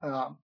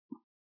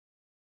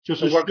 就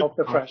是 the work of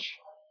the flesh.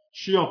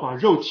 需要把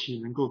肉体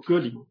能够割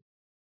礼。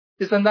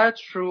 Isn't that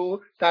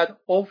true that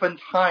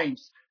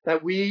oftentimes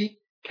that we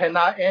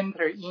cannot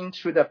enter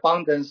into the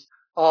abundance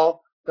of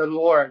the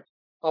Lord,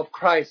 of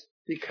Christ,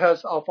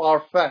 because of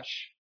our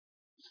flesh?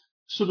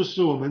 是不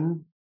是我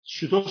们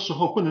许多时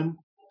候不能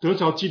得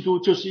着基督，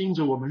就是因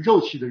着我们肉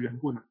体的缘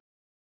故呢？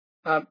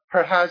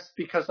 Perhaps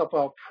because of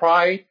our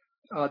pride,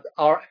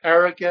 our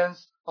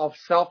arrogance, of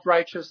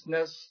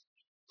self-righteousness.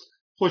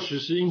 或许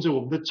是因着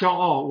我们的骄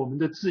傲，我们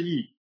的自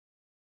义。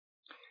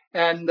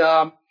 And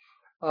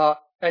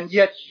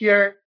yet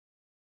here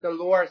the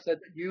Lord said,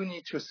 you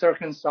need to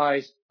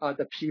circumcise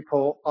the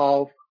people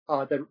of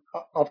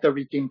the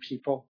redeemed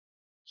people.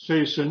 所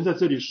以神在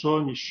这里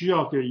说，你需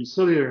要给以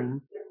色列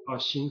人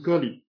行割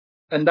礼。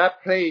 And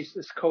that place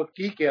is called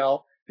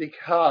Gilgal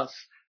because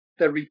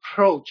the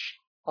reproach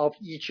of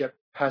Egypt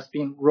has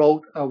been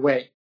rolled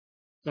away.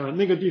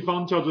 那个地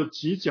方叫做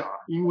吉甲，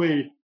因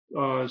为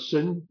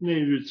神那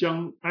日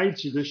将埃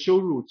及的羞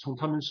辱从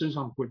他们身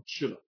上滚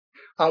去了。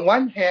 On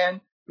one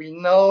hand, we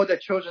know the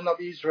children of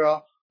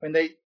Israel when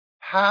they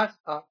pass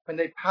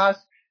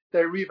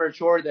the river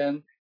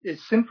Jordan, it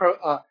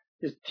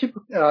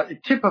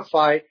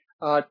typifies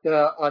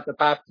the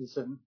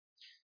baptism.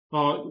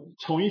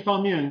 从一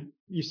方面，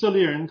以色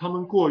列人他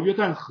们过约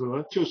旦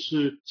河就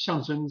是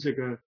象征这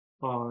个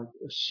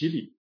洗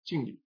礼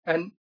敬礼。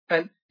 And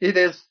it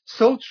is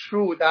so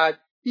true that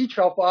each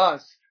of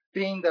us,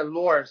 being the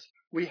Lord's,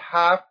 we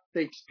have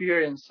the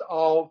experience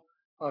of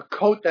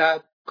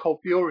co-death,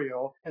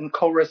 co-burial, and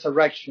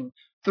co-resurrection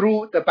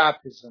through the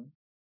baptism.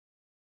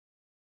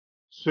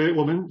 所以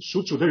我们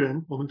属主的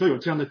人，我们都有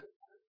这样的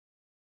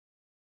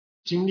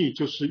经历，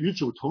就是与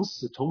主同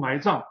死同埋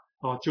葬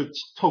就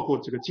透过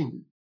这个敬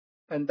礼。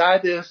 And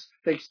that is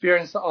the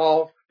experience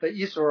of the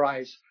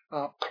Israelites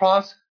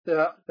cross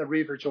the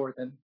river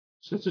Jordan.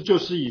 所以这就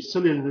是以色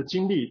列人的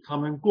经历，他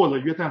们过了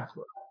约旦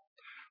河。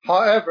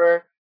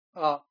 However,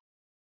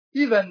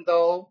 even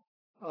though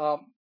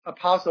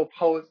Apostle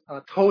Paul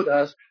told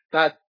us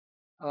that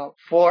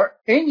for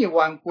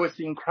anyone who is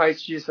in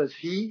Christ Jesus,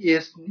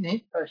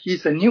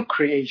 he's a new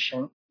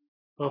creation.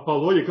 保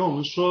罗也跟我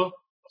们说，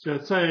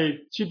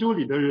在基督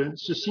里的人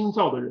是新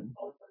造的人。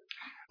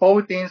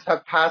All things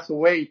have passed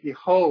away.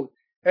 Behold,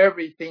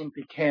 everything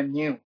became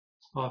new.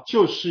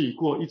 旧事已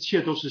过，一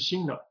切都是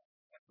新的。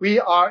We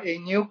are a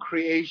new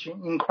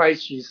creation in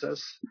Christ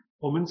Jesus.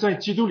 我们在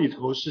基督里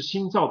头是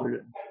新造的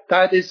人。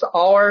That is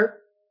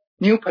our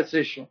new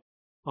position.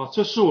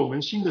 这是我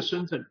们新的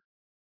身份。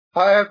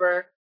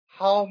However,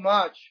 how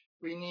much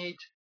we need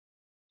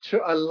to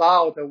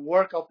allow the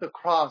work of the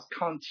cross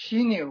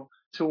continue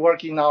to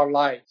work in our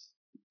lives.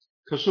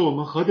 可是我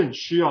们何等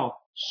需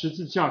要十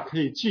字架可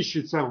以继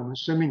续在我们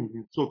生命里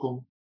面做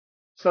工。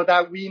So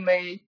that we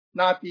may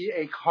not be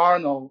a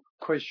carnal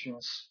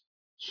Christians.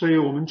 所以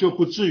我们就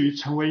不至于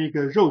成为一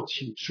个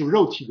属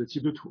肉体的基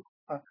督徒。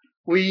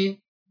We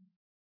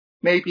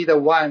may be the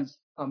ones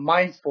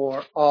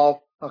mindful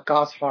of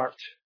God's heart.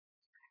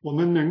 我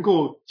们能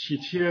够体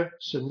贴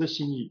神的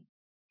心意。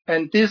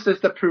And this is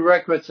the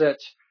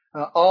prerequisite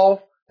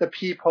of the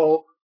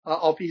people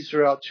of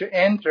Israel to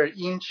enter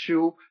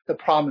into the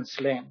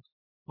promised land.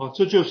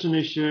 这就是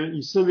那些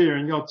以色列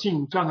人要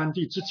进迦南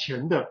地之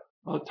前的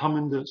他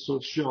们的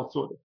所需要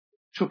做的。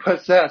To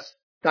possess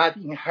that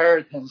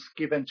inheritance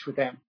given to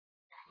them.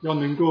 要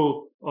能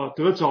够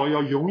得着，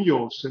要拥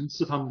有神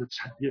赐他们的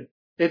产业。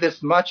It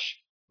is much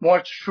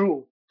more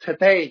true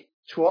today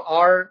to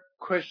our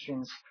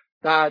Christians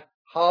that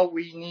how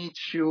we need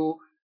to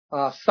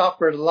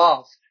suffer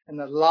loss and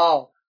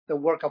allow the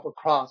work of the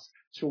cross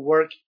to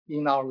work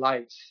in our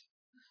lives.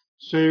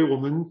 所以我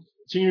们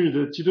今日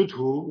的基督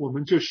徒，我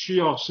们就需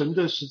要神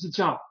的十字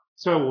架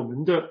在我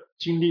们的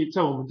经历，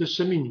在我们的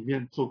生命里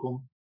面做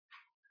工。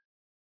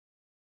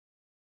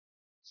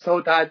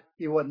So that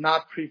it will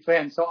not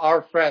prevent, so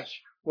our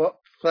flesh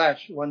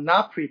will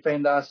not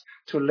prevent us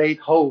to lay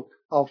hold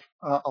of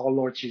our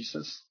Lord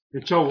Jesus. 也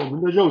叫我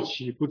们的肉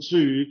体不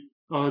至于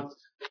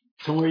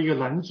成为一个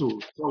拦阻，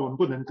叫我们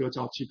不能得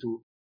着基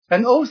督。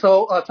And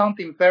also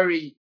something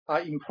very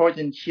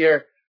important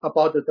here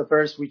about the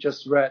verse we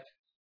just read.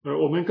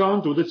 我们刚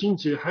刚读的经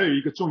节还有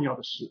一个重要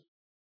的事。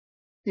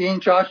In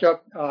Joshua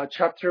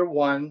chapter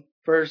 1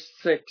 verse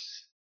 6.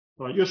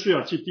 约书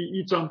亚记第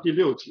1章第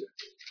6节。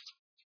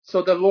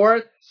So the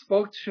Lord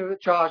spoke to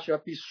Joshua,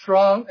 be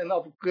strong and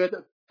of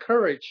good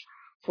courage,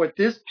 for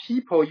this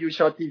people you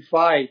shall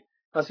divide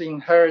as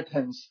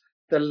inheritance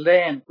the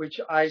land which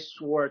I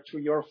swore to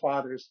your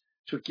fathers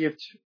to give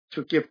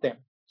them.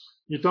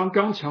 你当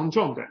刚强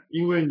壮胆，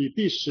因为你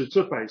必使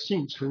这百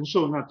姓承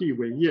受那地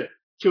为业，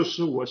就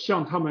是我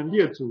向他们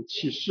列祖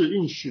起誓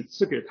应许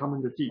赐给他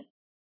们的地。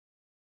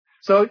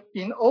So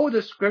in all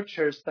the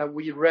scriptures that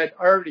we read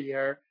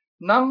earlier,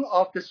 none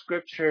of the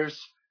scriptures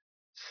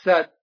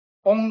said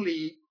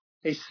only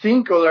a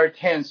singular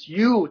tense,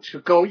 you to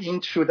go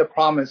into the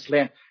promised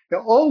land. It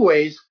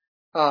always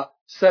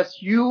says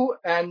you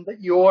and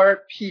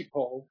your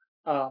people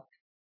to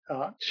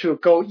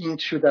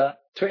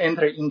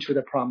enter into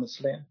the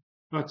promised land.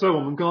 在我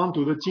们刚刚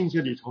读的经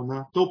节里头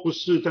呢，都不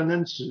是单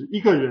单指一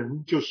个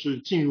人就是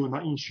进入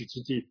那应许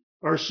之地，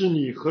而是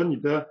你和你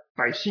的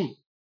百姓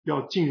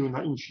要进入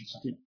那应许之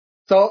地。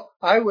So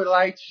I would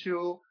like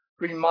to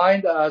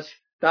remind us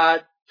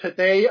that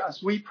today,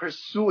 as we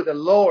pursue the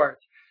Lord,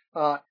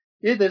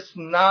 it is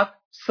not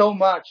so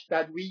much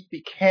that we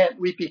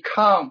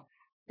become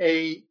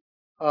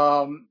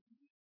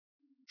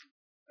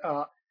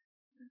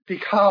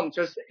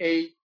just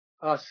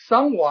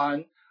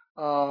someone,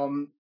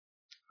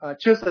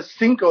 just a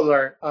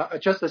singular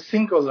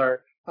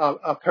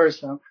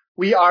person.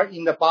 We are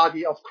in the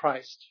body of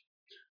Christ.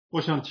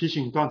 我想提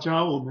醒大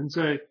家，我们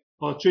在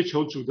追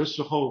求主的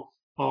时候，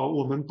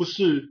我们不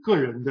是个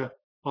人的，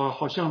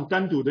好像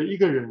单独的一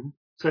个人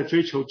在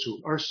追求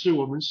主，而是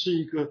我们是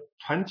一个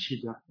团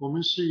体的，我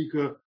们是一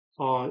个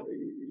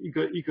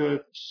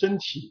身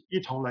体，一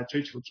同来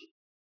追求主。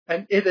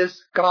And it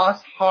is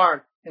God's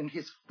heart and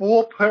His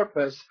full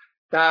purpose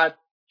that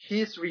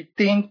His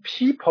redeemed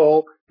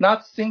people,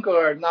 not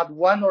singular, not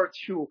one or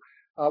two,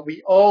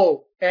 we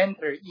all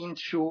enter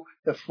into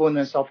the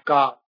fullness of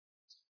God.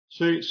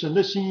 所以神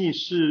的心意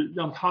是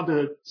让他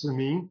的子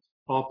民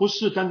不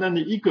是单单的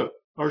一个，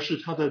而是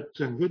他的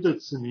整个的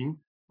子民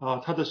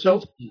他的身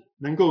体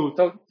能够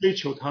追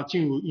求他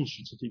进入应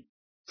许之地。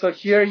So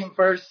here in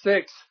verse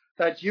 6,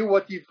 that you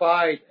will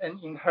divide an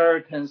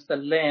inheritance the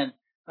land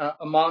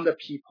among the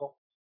people.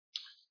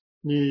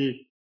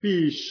 你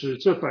必使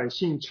这百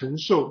姓承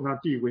受那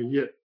地为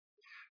业。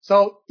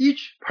So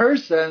each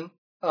person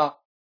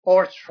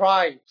or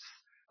tribes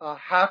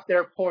have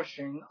their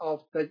portion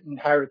of the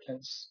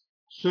inheritance.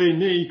 所以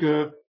那一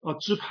个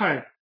支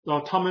派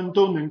他们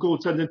都能够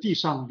在那地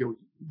上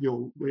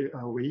有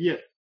为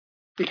业。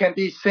It can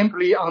be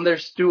simply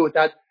understood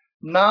that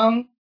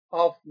none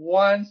of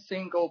one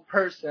single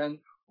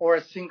person or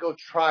a single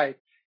tribe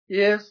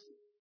is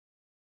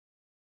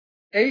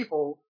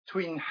able to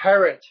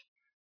inherit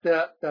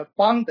the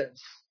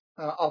abundance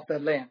of the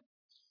land.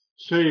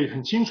 所以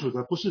很清楚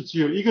的，不是只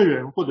有一个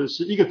人或者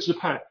是一个支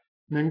派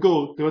能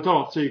够得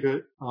到这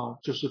个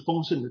就是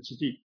丰盛的之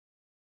地。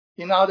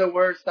In other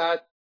words,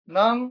 that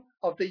none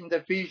of the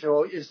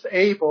individual is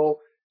able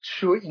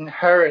to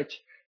inherit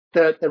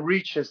the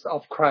riches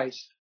of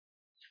Christ.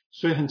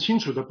 所以很清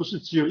楚的，不是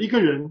只有一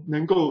个人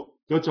能够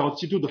得着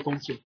基督的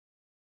丰盛。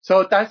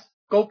So let's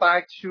go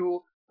back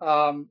to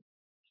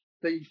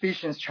the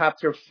Ephesians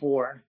chapter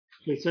 4.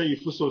 所以在以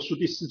弗所书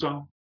第4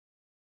章，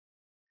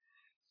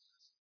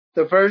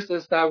 The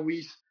verses that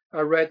we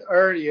read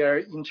earlier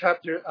in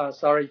chapter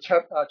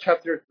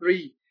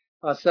 3,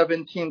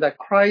 17, that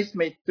Christ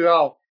may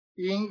dwell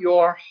in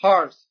your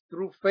hearts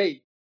through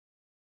faith.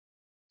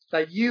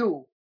 That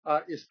you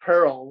is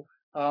plural,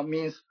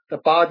 means the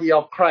body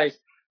of Christ.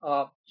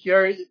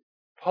 Here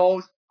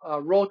Paul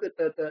wrote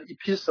the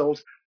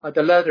epistles,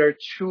 the letter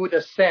to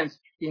the saints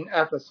in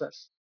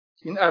Ephesus.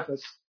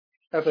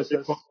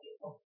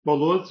 保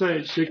罗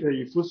在写给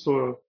以弗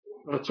所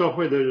教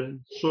会的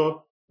人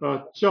说，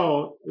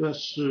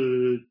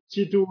使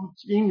基督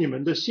因你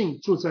们的信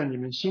住在你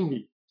们心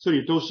里。这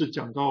里都是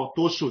讲到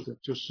多数的，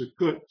就是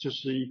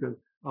一个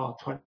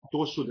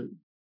多数的人。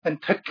And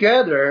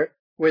together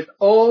with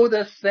all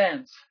the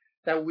saints,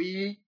 that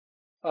we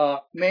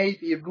may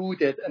be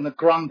rooted and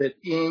grounded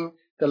in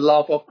the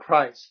love of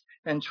Christ,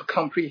 and to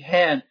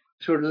comprehend,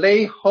 to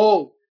lay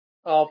hold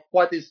of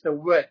what is the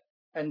width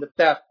and the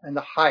depth and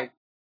the height,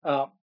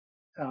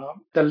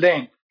 the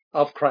length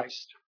of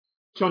Christ.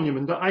 叫你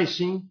们的爱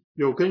心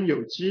有根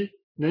有基，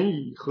能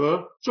以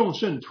和众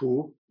圣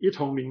徒一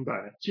同明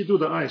白，基督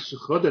的爱是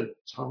何等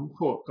长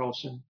阔高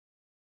深。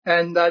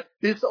And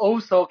this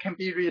also can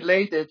be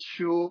related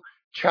to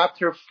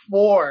chapter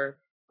 4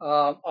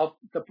 of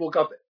the book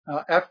of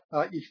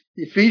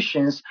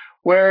Ephesians,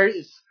 where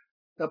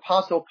the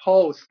Apostle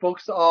Paul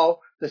speaks of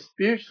the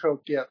spiritual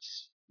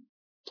gifts.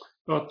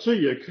 这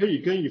也可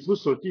以跟以弗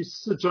所第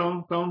4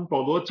章当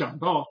保罗讲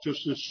到就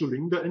是属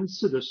灵的恩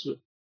赐的事。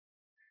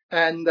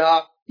And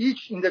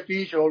each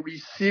individual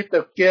received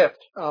a gift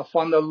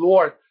from the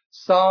Lord.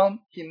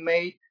 Some he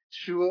made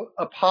to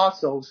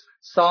apostles,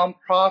 some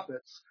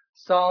prophets,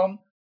 some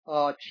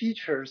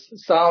teachers,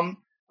 some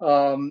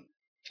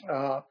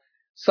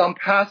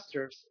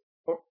pastors.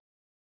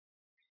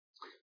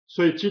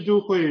 所以基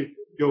督会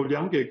有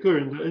量给个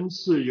人的恩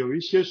赐，有一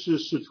些是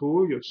使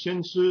徒，有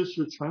先知，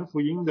是传福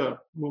音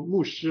的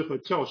牧师和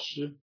教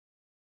师。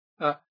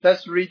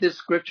Let's read this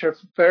scripture,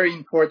 very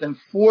important,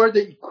 for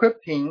the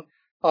equipping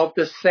of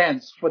the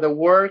saints, for the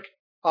work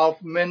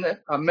of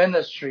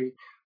ministry,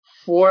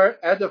 for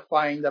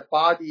edifying the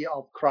body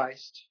of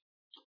Christ.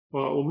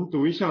 我们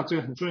读一下这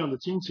个很重要的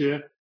经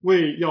节，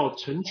为要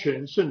成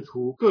全圣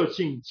徒，各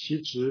尽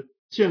其职，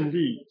建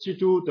立基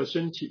督的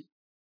身体。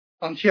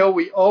Until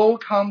we all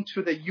come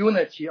to the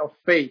unity of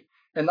faith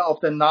and of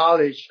the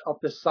knowledge of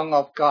the Son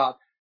of God,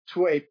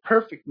 to a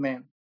perfect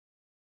man.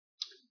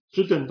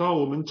 只等到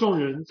我们众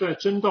人在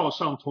真道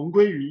上同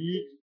归于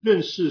一，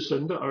认识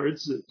神的儿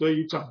子，得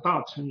以长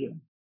大成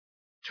人。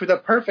To the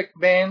perfect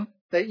man,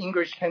 the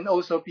English can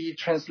also be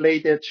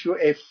translated to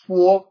a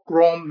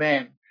full-grown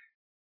man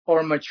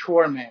or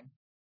mature man.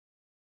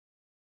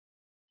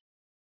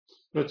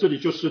 这里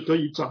就是得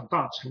以长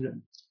大成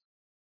人。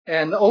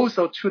And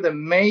also to the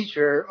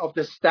measure of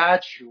the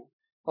stature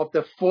of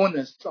the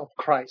fullness of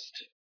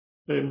Christ.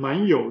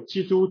 满有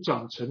基督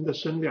长成的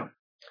身量。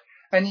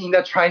And in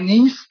the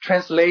Chinese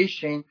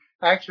translation,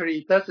 actually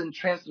it doesn't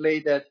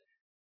translate that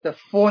the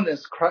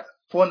fullness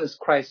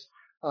Christ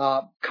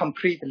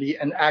completely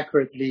and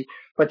accurately.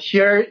 But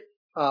here,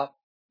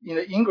 in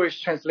the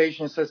English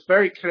translation, it says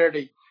very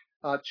clearly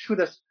to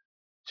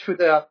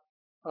the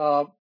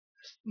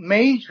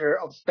measure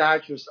of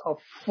statutes of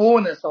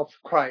fullness of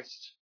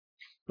Christ.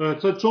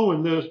 在中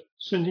文的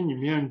圣经里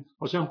面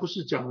好像不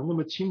是讲的那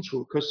么清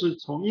楚，可是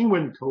从英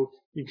文里头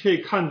你可以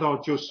看到，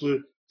就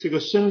是这个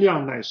身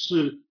量乃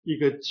是一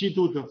个基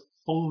督的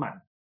丰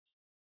满。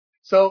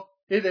So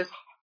it is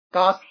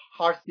God's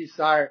heart's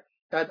desire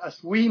that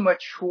as we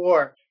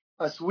mature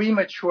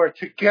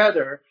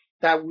together,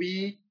 that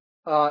we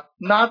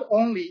not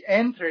only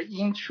enter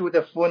into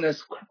the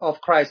fullness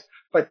of Christ,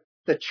 but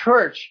the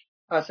church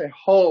as a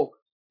whole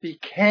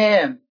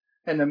became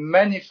and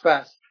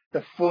manifest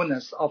the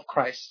fullness of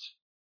Christ.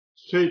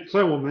 所以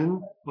在我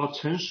们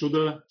成熟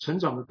的成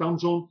长的当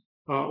中，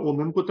我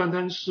们不单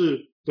单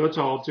是得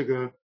着这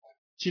个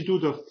基督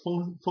的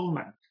丰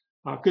满，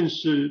更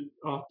是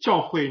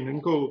教会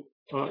能够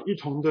一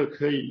同的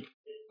可以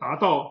达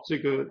到这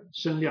个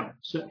身量，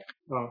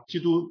基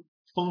督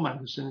丰满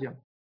的身量。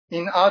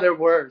In other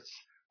words,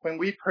 when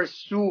we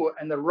pursue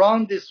and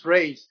run this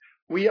race,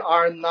 we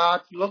are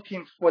not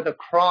looking for the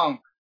crown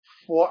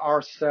for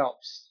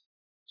ourselves.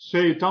 所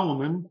以当我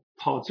们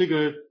跑这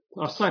个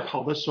赛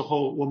跑的时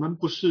候，我们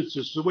不是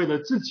只是为了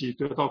自己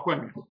得到冠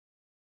冕，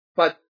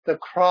 but the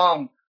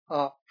crown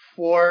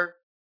for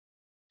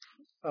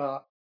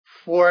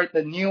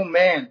the new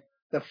man,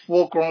 the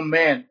full-grown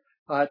man,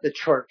 the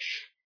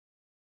church.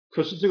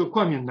 可是这个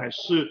冠冕乃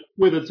是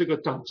为了这个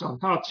长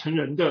大成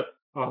人的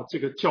这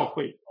个教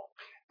会。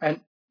And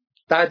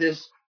that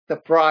is the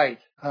bride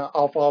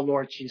of our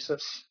Lord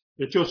Jesus.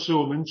 也就是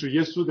我们主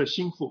耶稣的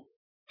心腹。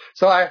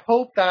So I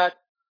hope that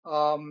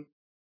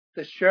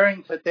the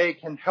sharing today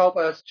can help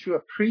us to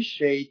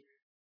appreciate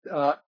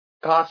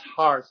God's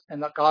heart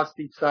and God's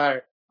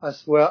desire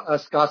as well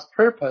as God's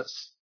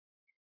purpose.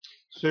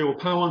 所以我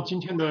盼望今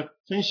天的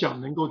分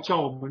享能够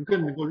叫我们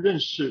更能够认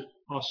识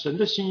神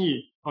的心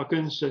意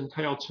跟神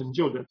他要成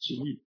就的旨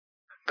意。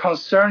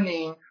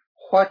Concerning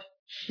what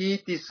He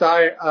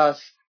desires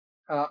us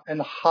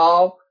and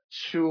how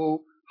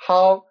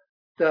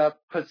the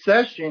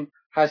possession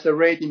has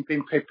already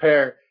been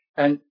prepared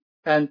and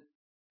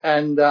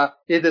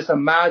it is a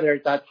matter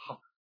that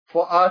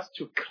for us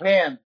to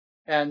claim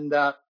and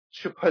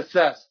to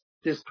possess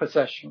this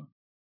possession.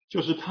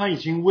 就是他已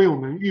经为我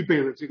们预备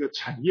了这个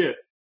产业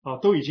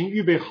都已经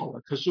预备好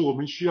了，可是我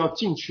们需要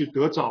进去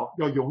得着，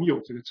要拥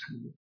有这个产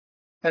业。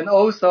And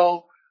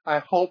also, I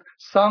hope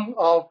some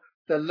of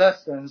the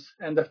lessons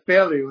and the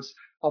failures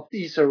of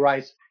the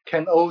Israelites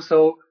can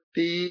also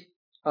be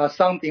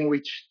something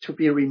which to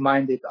be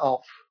reminded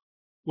of.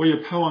 我也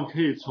盼望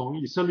可以从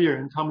以色列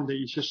人他们的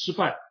一些失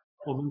败，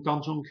我们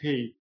当中可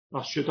以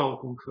学到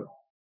功课。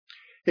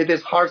It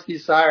is heart's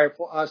desire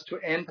for us to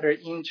enter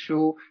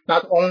into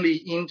not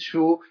only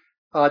into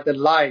the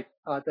life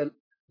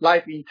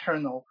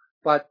eternal,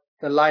 but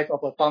the life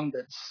of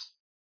abundance.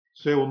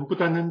 所以我们不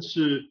单单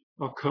是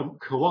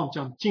渴望这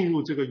样进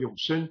入这个永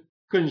生，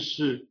更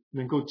是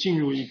能够进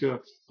入一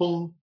个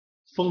丰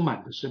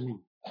满的生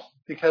命。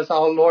Because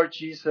our Lord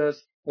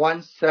Jesus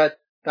once said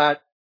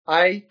that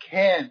I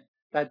came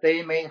that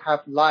they may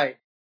have life,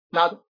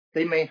 not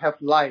they may have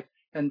life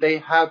and they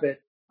have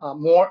it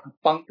more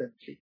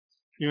abundantly.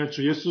 因为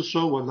主耶稣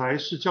说我来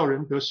是叫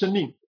人得生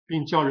命，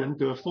并叫人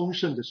得丰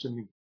盛的生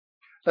命。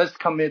Let's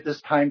commit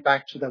this time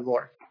back to the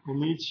Lord. 我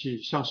们一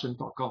起向神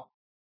祷告。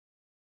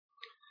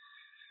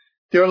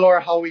Dear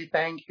Lord, how we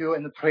thank you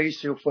and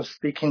praise you for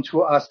speaking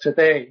to us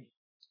today.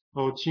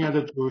 亲爱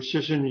的主，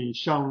谢谢你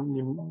向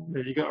你们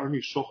每一个儿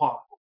女说话。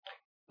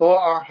Lord,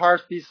 our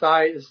heart's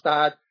desire is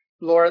that,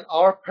 Lord,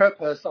 our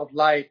purpose of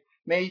life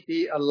may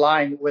be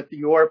aligned with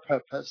your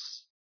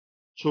purpose.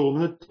 主，我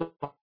们的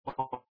祷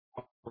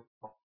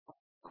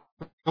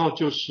告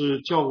就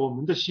是叫我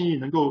们的心意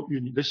能够与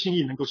你的心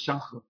意能够相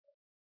合。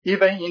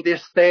Even in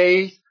these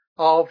days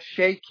of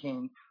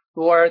shaking,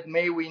 Lord,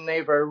 may we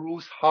never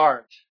lose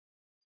heart.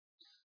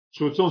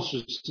 主，纵使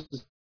是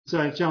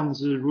在这样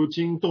子如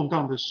今动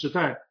荡的时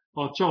代，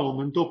叫我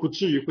们都不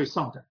至于会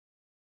丧胆。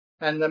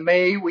And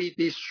may we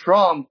be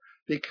strong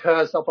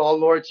because of our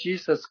Lord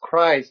Jesus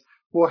Christ,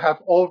 who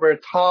have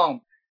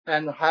overcome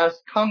and has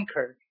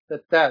conquered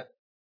the death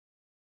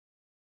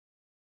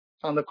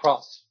on the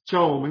cross.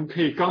 叫我们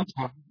可以刚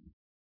强，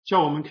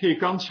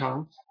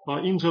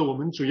因着我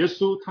们主耶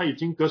稣他已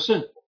经得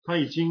胜，他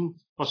已经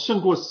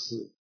胜过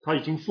死，他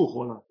已经复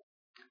活了。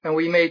And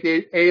we may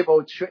be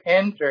able to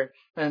enter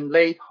and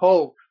lay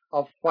hold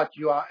of what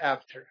you are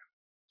after.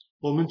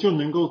 我们就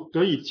能够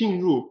得以进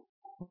入，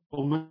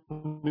我们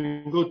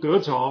能够得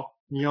着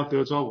你要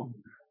得着我们的。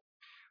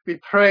We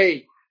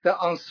pray the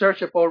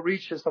unsearchable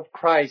riches of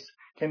Christ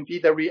can be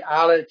the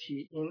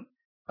reality in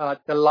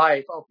the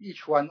life of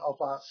each one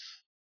of us.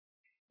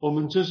 我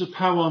们真是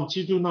盼望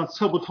基督那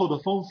测不透的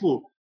丰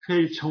富，可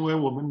以成为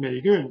我们每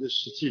一个人的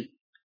实际。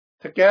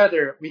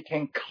Together we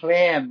can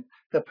claim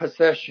the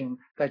possession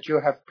that you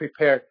have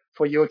prepared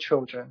for your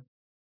children.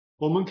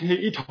 我们可以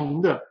一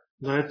同的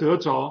来得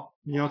着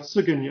你要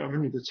赐给你儿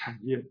女的产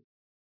业。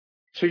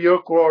To your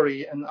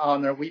glory and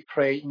honor, we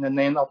pray in the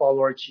name of our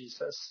Lord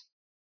Jesus.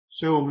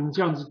 所以我们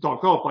这样子祷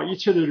告，把一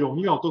切的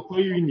荣耀都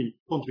归于你，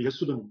奉主耶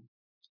稣的名。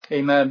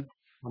Amen.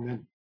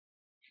 Amen.